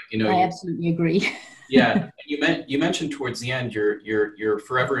 I absolutely agree. Yeah, and you mentioned towards the end you're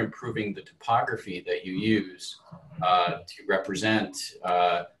forever improving the topography that you use to represent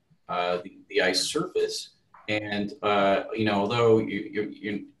the ice surface. And although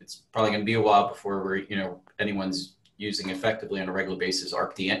it's probably going to be a while before anyone's using effectively on a regular basis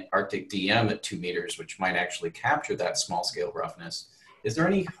Arctic DM at 2 meters, which might actually capture that small scale roughness. Is there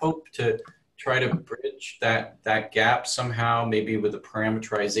any hope to try to bridge that gap somehow, maybe with a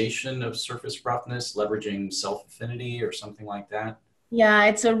parameterization of surface roughness, leveraging self-affinity or something like that? Yeah,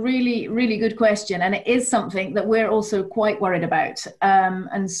 it's a really, really good question. And it is something that we're also quite worried about.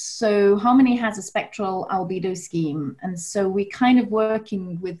 And so HARMONIE has a spectral albedo scheme. And so we're kind of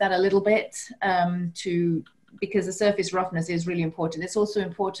working with that a little bit because the surface roughness is really important. It's also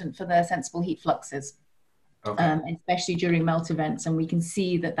important for the sensible heat fluxes, especially during melt events. And we can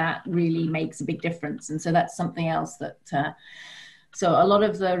see that really makes a big difference. And so that's something else that, so a lot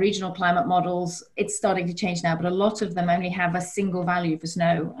of the regional climate models, it's starting to change now, but a lot of them only have a single value for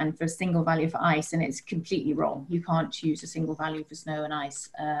snow and for a single value for ice. And it's completely wrong. You can't use a single value for snow and ice.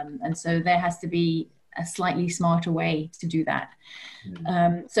 And so there has to be a slightly smarter way to do that.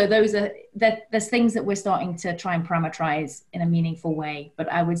 So there's things that we're starting to try and parameterize in a meaningful way, but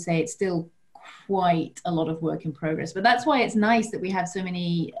I would say it's still quite a lot of work in progress. But that's why it's nice that we have so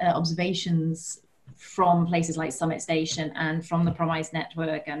many observations from places like Summit Station and from the PROMISE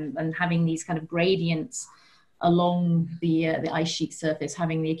network and having these kind of gradients along the ice sheet surface,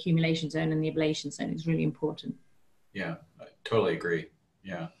 having the accumulation zone and the ablation zone is really important. Yeah, I totally agree.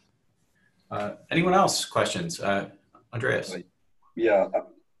 Yeah. Anyone else? Questions? Andreas? Yeah.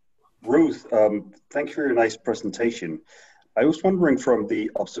 Ruth, thank you for your nice presentation. I was wondering from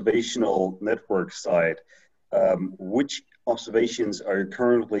the observational network side, which observations are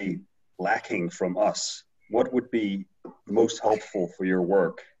currently lacking from us? What would be most helpful for your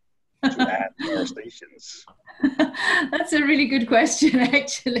work? to add to our stations? That's a really good question,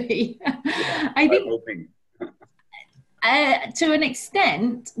 actually. Yeah, I think I'm hoping. to an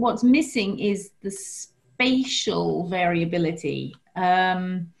extent, what's missing is the spatial variability.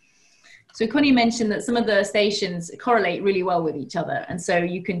 So Connie mentioned that some of the stations correlate really well with each other, and so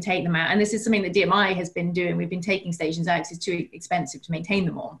you can take them out. And this is something that DMI has been doing. We've been taking stations out because it's too expensive to maintain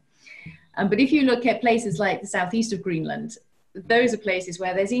them all. But if you look at places like the southeast of Greenland, those are places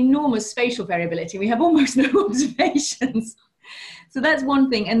where there's enormous spatial variability. We have almost no observations. So that's one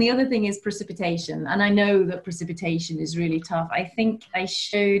thing. And the other thing is precipitation. And I know that precipitation is really tough. I think I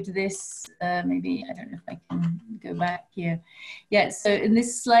showed this, maybe, I don't know if I can go back here. Yeah, so in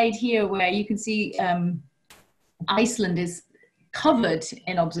this slide here where you can see Iceland is covered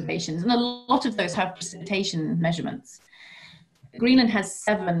in observations, and a lot of those have precipitation measurements. Greenland has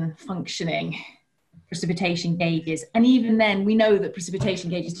 7 functioning precipitation gauges. And even then, we know that precipitation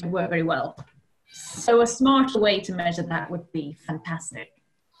gauges don't work very well. So a smarter way to measure that would be fantastic.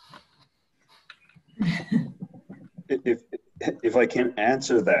 If I can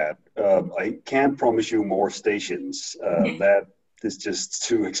answer that, I can't promise you more stations. That is just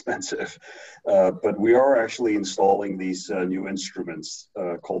too expensive. But we are actually installing these new instruments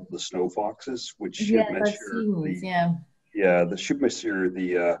called the snow foxes, which should measure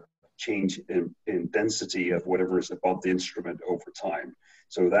the change in density of whatever is above the instrument over time.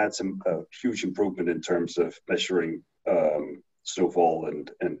 So that's a huge improvement in terms of measuring snowfall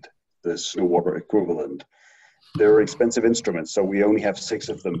and the snow water equivalent. They're expensive instruments, so we only have 6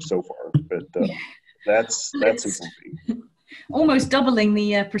 of them so far, but that's improving. Almost doubling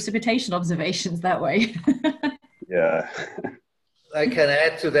the precipitation observations that way. Yeah. I can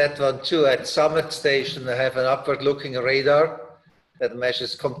add to that one too. At Summit Station, I have an upward-looking radar that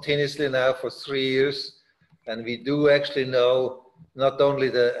measures continuously now for 3 years, and we do actually know not only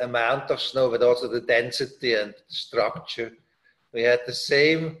the amount of snow, but also the density and structure. We had the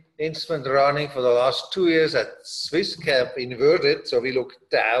same instrument running for the last 2 years at Swiss Camp inverted, so we looked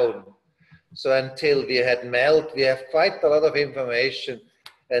down. So until we had melt, we have quite a lot of information.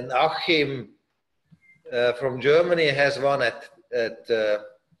 And Achim from Germany has one at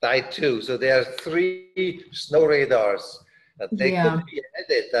Die2. So there are 3 snow radars. And they could be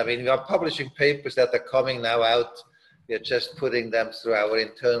added. I mean, we are publishing papers that are coming now out. We are just putting them through our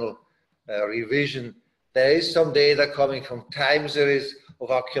internal revision. There is some data coming from time series of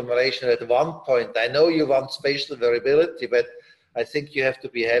accumulation at one point. I know you want spatial variability, but I think you have to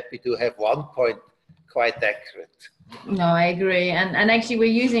be happy to have 1 point quite accurate. No, I agree. And actually,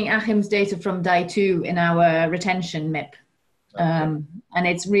 we're using Achim's data from Die2 in our retention MIP. Okay. And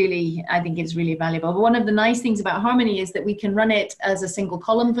it's really, I think it's really valuable. But one of the nice things about HARMONIE is that we can run it as a single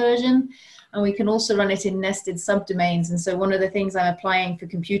column version, and we can also run it in nested subdomains. And so one of the things I'm applying for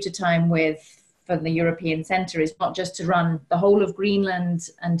computer time for the European Centre is not just to run the whole of Greenland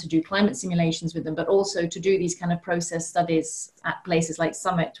and to do climate simulations with them, but also to do these kind of process studies at places like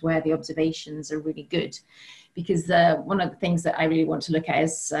Summit where the observations are really good. Because one of the things that I really want to look at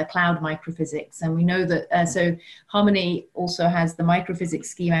is cloud microphysics. And we know that, so HARMONIE also has the microphysics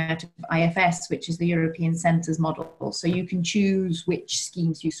scheme out of IFS, which is the European Centre's model. So you can choose which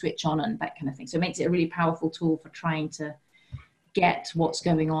schemes you switch on and that kind of thing. So it makes it a really powerful tool for trying to get what's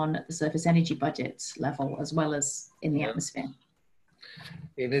going on at the surface energy budget level, as well as in the atmosphere.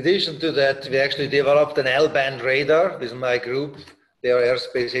 In addition to that, we actually developed an L-band radar with my group. They are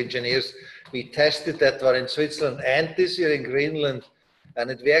airspace engineers. We tested that one in Switzerland and this year in Greenland,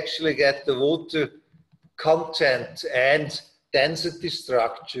 and we actually get the water content and density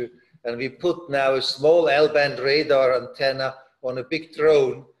structure. And we put now a small L-band radar antenna on a big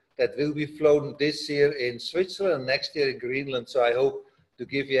drone that will be flown this year in Switzerland, next year in Greenland. So I hope to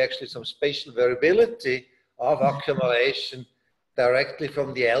give you actually some spatial variability of accumulation directly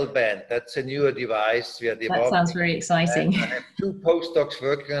from the L-band. That's a newer device we are developing. That sounds very exciting. And I have 2 postdocs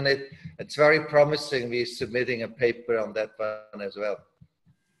working on it. It's very promising. We're submitting a paper on that one as well.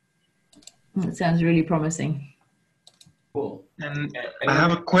 That sounds really promising. Cool. And I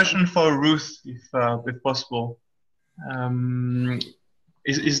have a question for Ruth, if possible.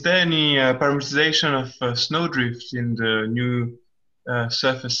 Is there any parameterization of snowdrift in the new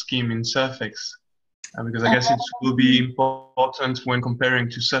surface scheme in SURFX? Because I guess it will be important when comparing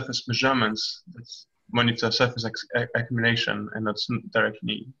to surface measurements that monitor surface accumulation and not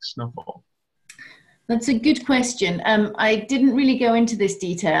directly snowfall. That's a good question. I didn't really go into this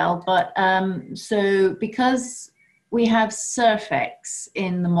detail, but so because we have SURFX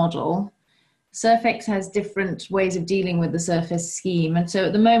in the model, SURFX has different ways of dealing with the surface scheme. And so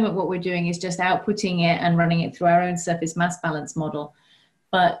at the moment, what we're doing is just outputting it and running it through our own surface mass balance model.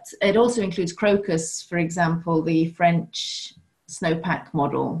 but it also includes crocus, for example, the French snowpack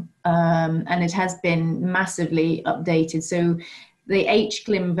model, and it has been massively updated. So the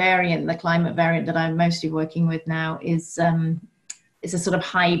HCLIM variant, the climate variant that I'm mostly working with now, is a sort of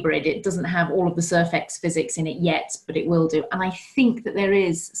hybrid. It doesn't have all of the SURFX physics in it yet, but it will do. And I think that there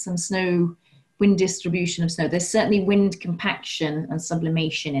is some wind distribution of snow. There's certainly wind compaction and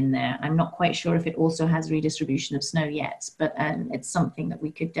sublimation in there. I'm not quite sure if it also has redistribution of snow yet, but it's something that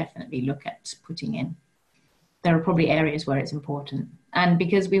we could definitely look at putting in. There are probably areas where it's important. And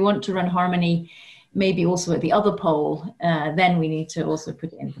because we want to run HARMONIE maybe also at the other pole, then we need to also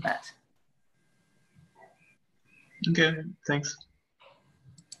put it in for that. Okay, thanks.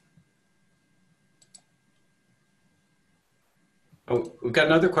 Oh, we've got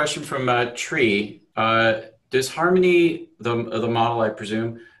another question from Tree. Does HARMONIE, the model I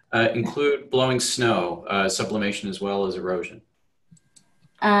presume, include blowing snow, sublimation as well as erosion?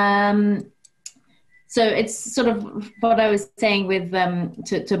 So it's sort of what I was saying with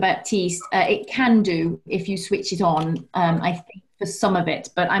to Baptiste. It can do if you switch it on, I think, for some of it,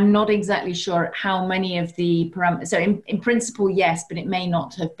 but I'm not exactly sure how many of the parameters. So in principle, yes, but it may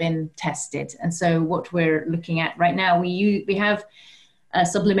not have been tested. And so what we're looking at right now, we have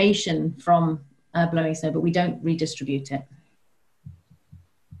sublimation from blowing snow, but we don't redistribute it.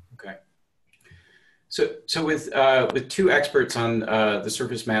 Okay. So with two experts on the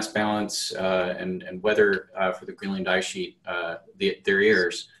surface mass balance and weather for the Greenland ice sheet, their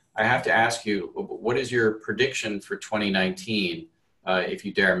ears, I have to ask you, what is your prediction for 2019, if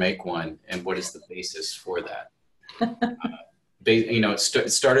you dare make one, and what is the basis for that? You know, it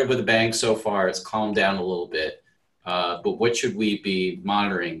started with a bang so far. It's calmed down a little bit, but what should we be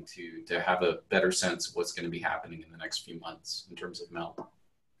monitoring to have a better sense of what's going to be happening in the next few months in terms of melt?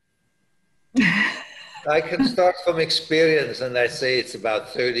 I can start from experience, and I say it's about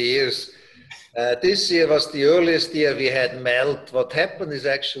 30 years. This year was the earliest year we had melt. What happened is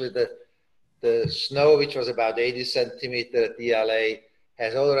actually the snow, which was about 80 centimeters at DLA,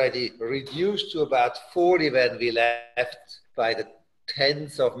 has already reduced to about 40 when we left by the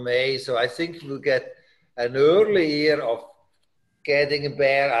 10th of May. So I think we'll get an early year of getting a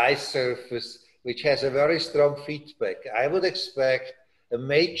bare ice surface, which has a very strong feedback. I would expect a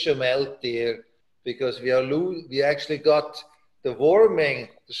major melt year, because we actually got the warming.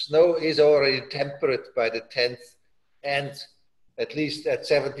 The snow is already temperate by the 10th, and at least at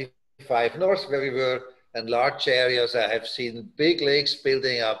 75 north where we were, and large areas I have seen big lakes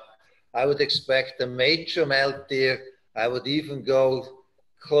building up. I would expect a major melt year. I would even go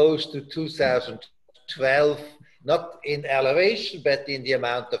close to 2012, not in elevation, but in the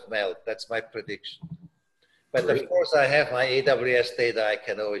amount of melt. That's my prediction. But of course I have my AWS data I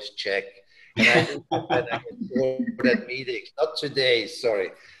can always check. And I do that at meetings. Not today,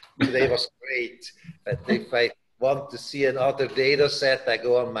 sorry. Today was great. But if I want to see another data set, I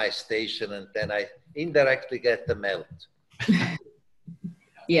go on my station and then I indirectly get the melt.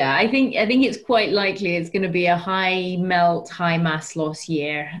 Yeah, I think it's quite likely it's going to be a high melt, high mass loss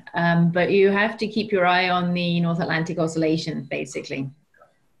year. But you have to keep your eye on the North Atlantic Oscillation, basically.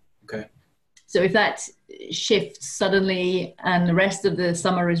 Okay. So if that shifts suddenly and the rest of the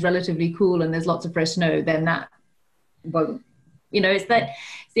summer is relatively cool and there's lots of fresh snow, then that won't, you know, it's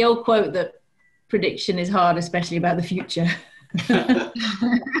the old quote that prediction is hard, especially about the future. But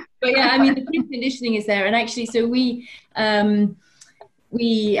yeah, I mean, the preconditioning is there. And actually, so we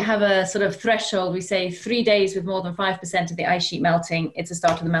have a sort of threshold. We say 3 days with more than 5% of the ice sheet melting, it's the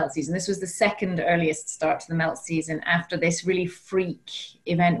start of the melt season. This was the second earliest start to the melt season after this really freak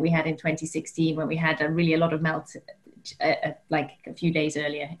event we had in 2016 when we had a lot of melt like a few days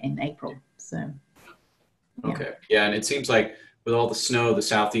earlier in April. So, yeah. Okay, yeah, and it seems like with all the snow the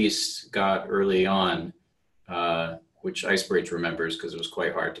Southeast got early on, which Icebridge remembers because it was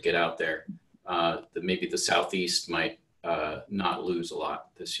quite hard to get out there, that maybe the Southeast might not lose a lot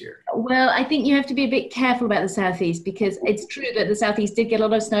this year. Well, I think you have to be a bit careful about the Southeast, because it's true that the Southeast did get a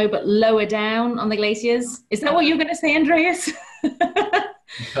lot of snow, but lower down on the glaciers. Is that what you're going to say, Andreas?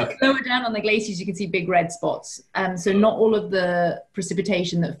 Okay. Lower down on the glaciers, you can see big red spots. So not all of the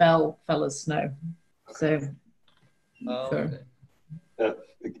precipitation that fell as snow. So,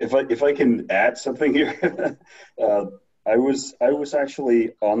 if I can add something here. I was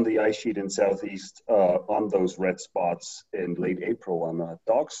actually on the ice sheet in Southeast on those red spots in late April on a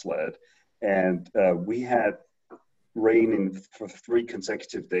dog sled, and we had rain for 3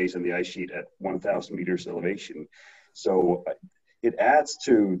 consecutive days on the ice sheet at 1,000 meters elevation. So it adds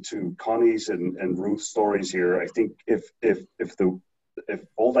to Connie's and Ruth's stories here. I think if the if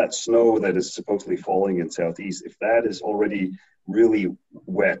all that snow that is supposedly falling in Southeast, if that is already really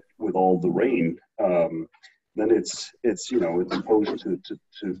wet with all the rain, then it's supposed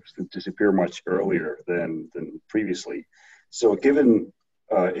to disappear much earlier than previously. So given,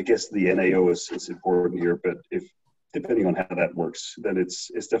 I guess the NAO is important here, but if depending on how that works, then it's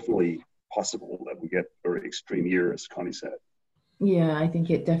definitely possible that we get a very extreme year, as Connie said. Yeah, I think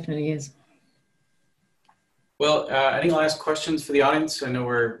it definitely is. Well, any last questions for the audience? I know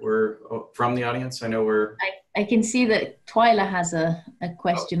we're from the audience. I know we're. I can see that Twyla has a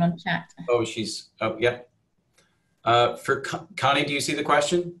question on chat. Oh, yeah. For Connie, do you see the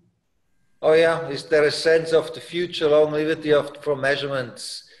question? Oh yeah, is there a sense of the future longevity from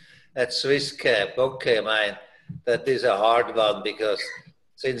measurements at SwissCap? Okay, man, that is a hard one, because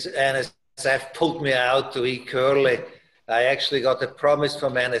since NSF pulled me out a week early, I actually got a promise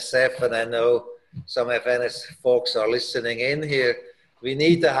from NSF, and I know some FNS folks are listening in here. We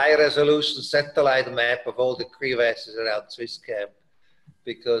need a high resolution satellite map of all the crevasses around SwissCap,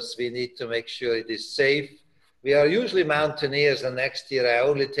 because we need to make sure it is safe. We are usually mountaineers, and next year I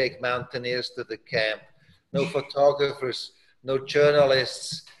only take mountaineers to the camp. No photographers, no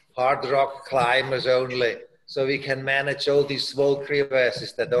journalists, hard rock climbers only. So we can manage all these small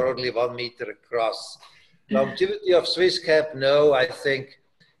crevasses that are only 1 meter across. Longevity of SwissCap, no, I think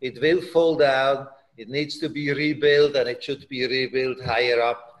it will fall down. It needs to be rebuilt, and it should be rebuilt higher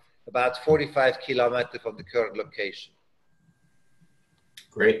up, about 45 kilometers from the current location.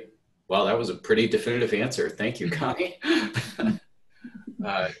 Great. Well, that was a pretty definitive answer. Thank you, Connie.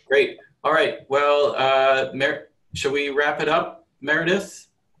 Great. All right. Well, shall we wrap it up, Meredith?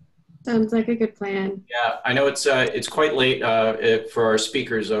 Sounds like a good plan. Yeah, I know it's quite late for our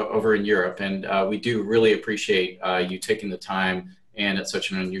speakers over in Europe, and we do really appreciate you taking the time, and at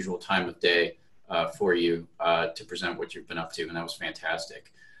such an unusual time of day for you to present what you've been up to, and that was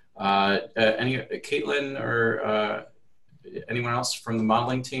fantastic. Caitlin or anyone else from the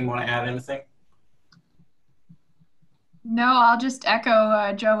modeling team want to add anything? No, I'll just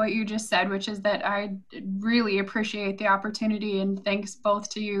echo, Joe, what you just said, which is that I really appreciate the opportunity, and thanks both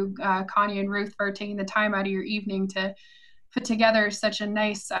to you, Connie and Ruth, for taking the time out of your evening to put together such a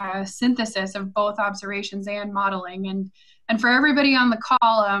nice synthesis of both observations and modeling. And for everybody on the call,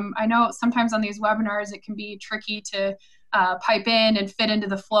 I know sometimes on these webinars it can be tricky to pipe in and fit into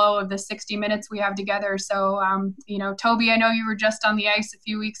the flow of the 60 minutes we have together. So, Toby, I know you were just on the ice a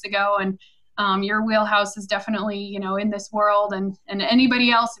few weeks ago, and your wheelhouse is definitely, in this world. And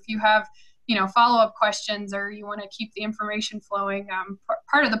anybody else, if you have, follow-up questions or you want to keep the information flowing,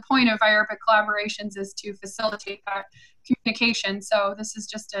 part of the point of IARPA collaborations is to facilitate that communication. So this is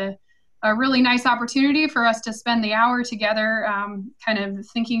just a really nice opportunity for us to spend the hour together, kind of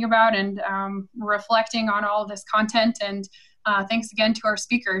thinking about and reflecting on all of this content. And thanks again to our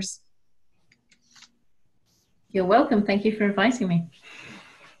speakers. You're welcome. Thank you for inviting me.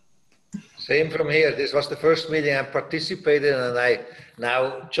 Same from here. This was the first meeting I participated in, and I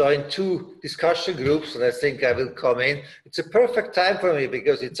now joined 2 discussion groups, and I think I will come in. It's a perfect time for me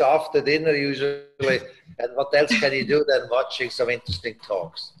because it's after dinner usually, and what else can you do than watching some interesting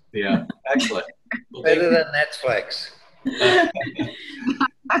talks? Yeah, excellent. Well, better than Netflix.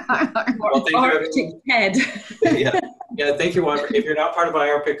 Well, thank you, Ted. Yeah, thank you. If you're not part of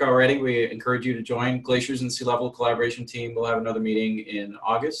IARPIC already, we encourage you to join. Glaciers and Sea Level Collaboration Team will have another meeting in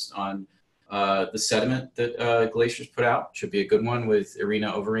August on the sediment that glaciers put out. Should be a good one with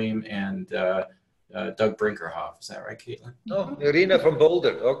Irina Overeem and Doug Brinkerhoff. Is that right, Caitlin? Oh, Irina from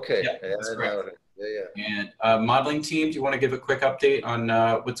Boulder. Okay. Yeah, that's correct. Yeah. And modeling team, do you want to give a quick update on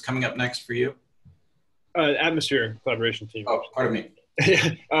what's coming up next for you? Atmosphere collaboration team. Oh, pardon me.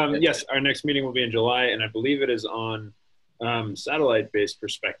 Yes, our next meeting will be in July, and I believe it is on satellite-based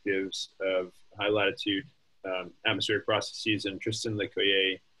perspectives of high latitude atmospheric processes, and Tristan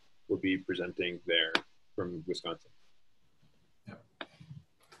Lecoyer will be presenting there from Wisconsin. Yeah.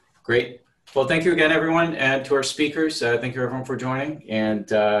 Great. Well, thank you again, everyone, and to our speakers. Thank you, everyone, for joining, and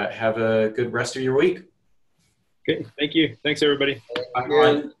have a good rest of your week. Okay, thank you. Thanks, everybody. Bye,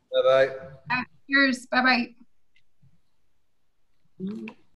 everyone. Bye-bye. Cheers. Bye-bye.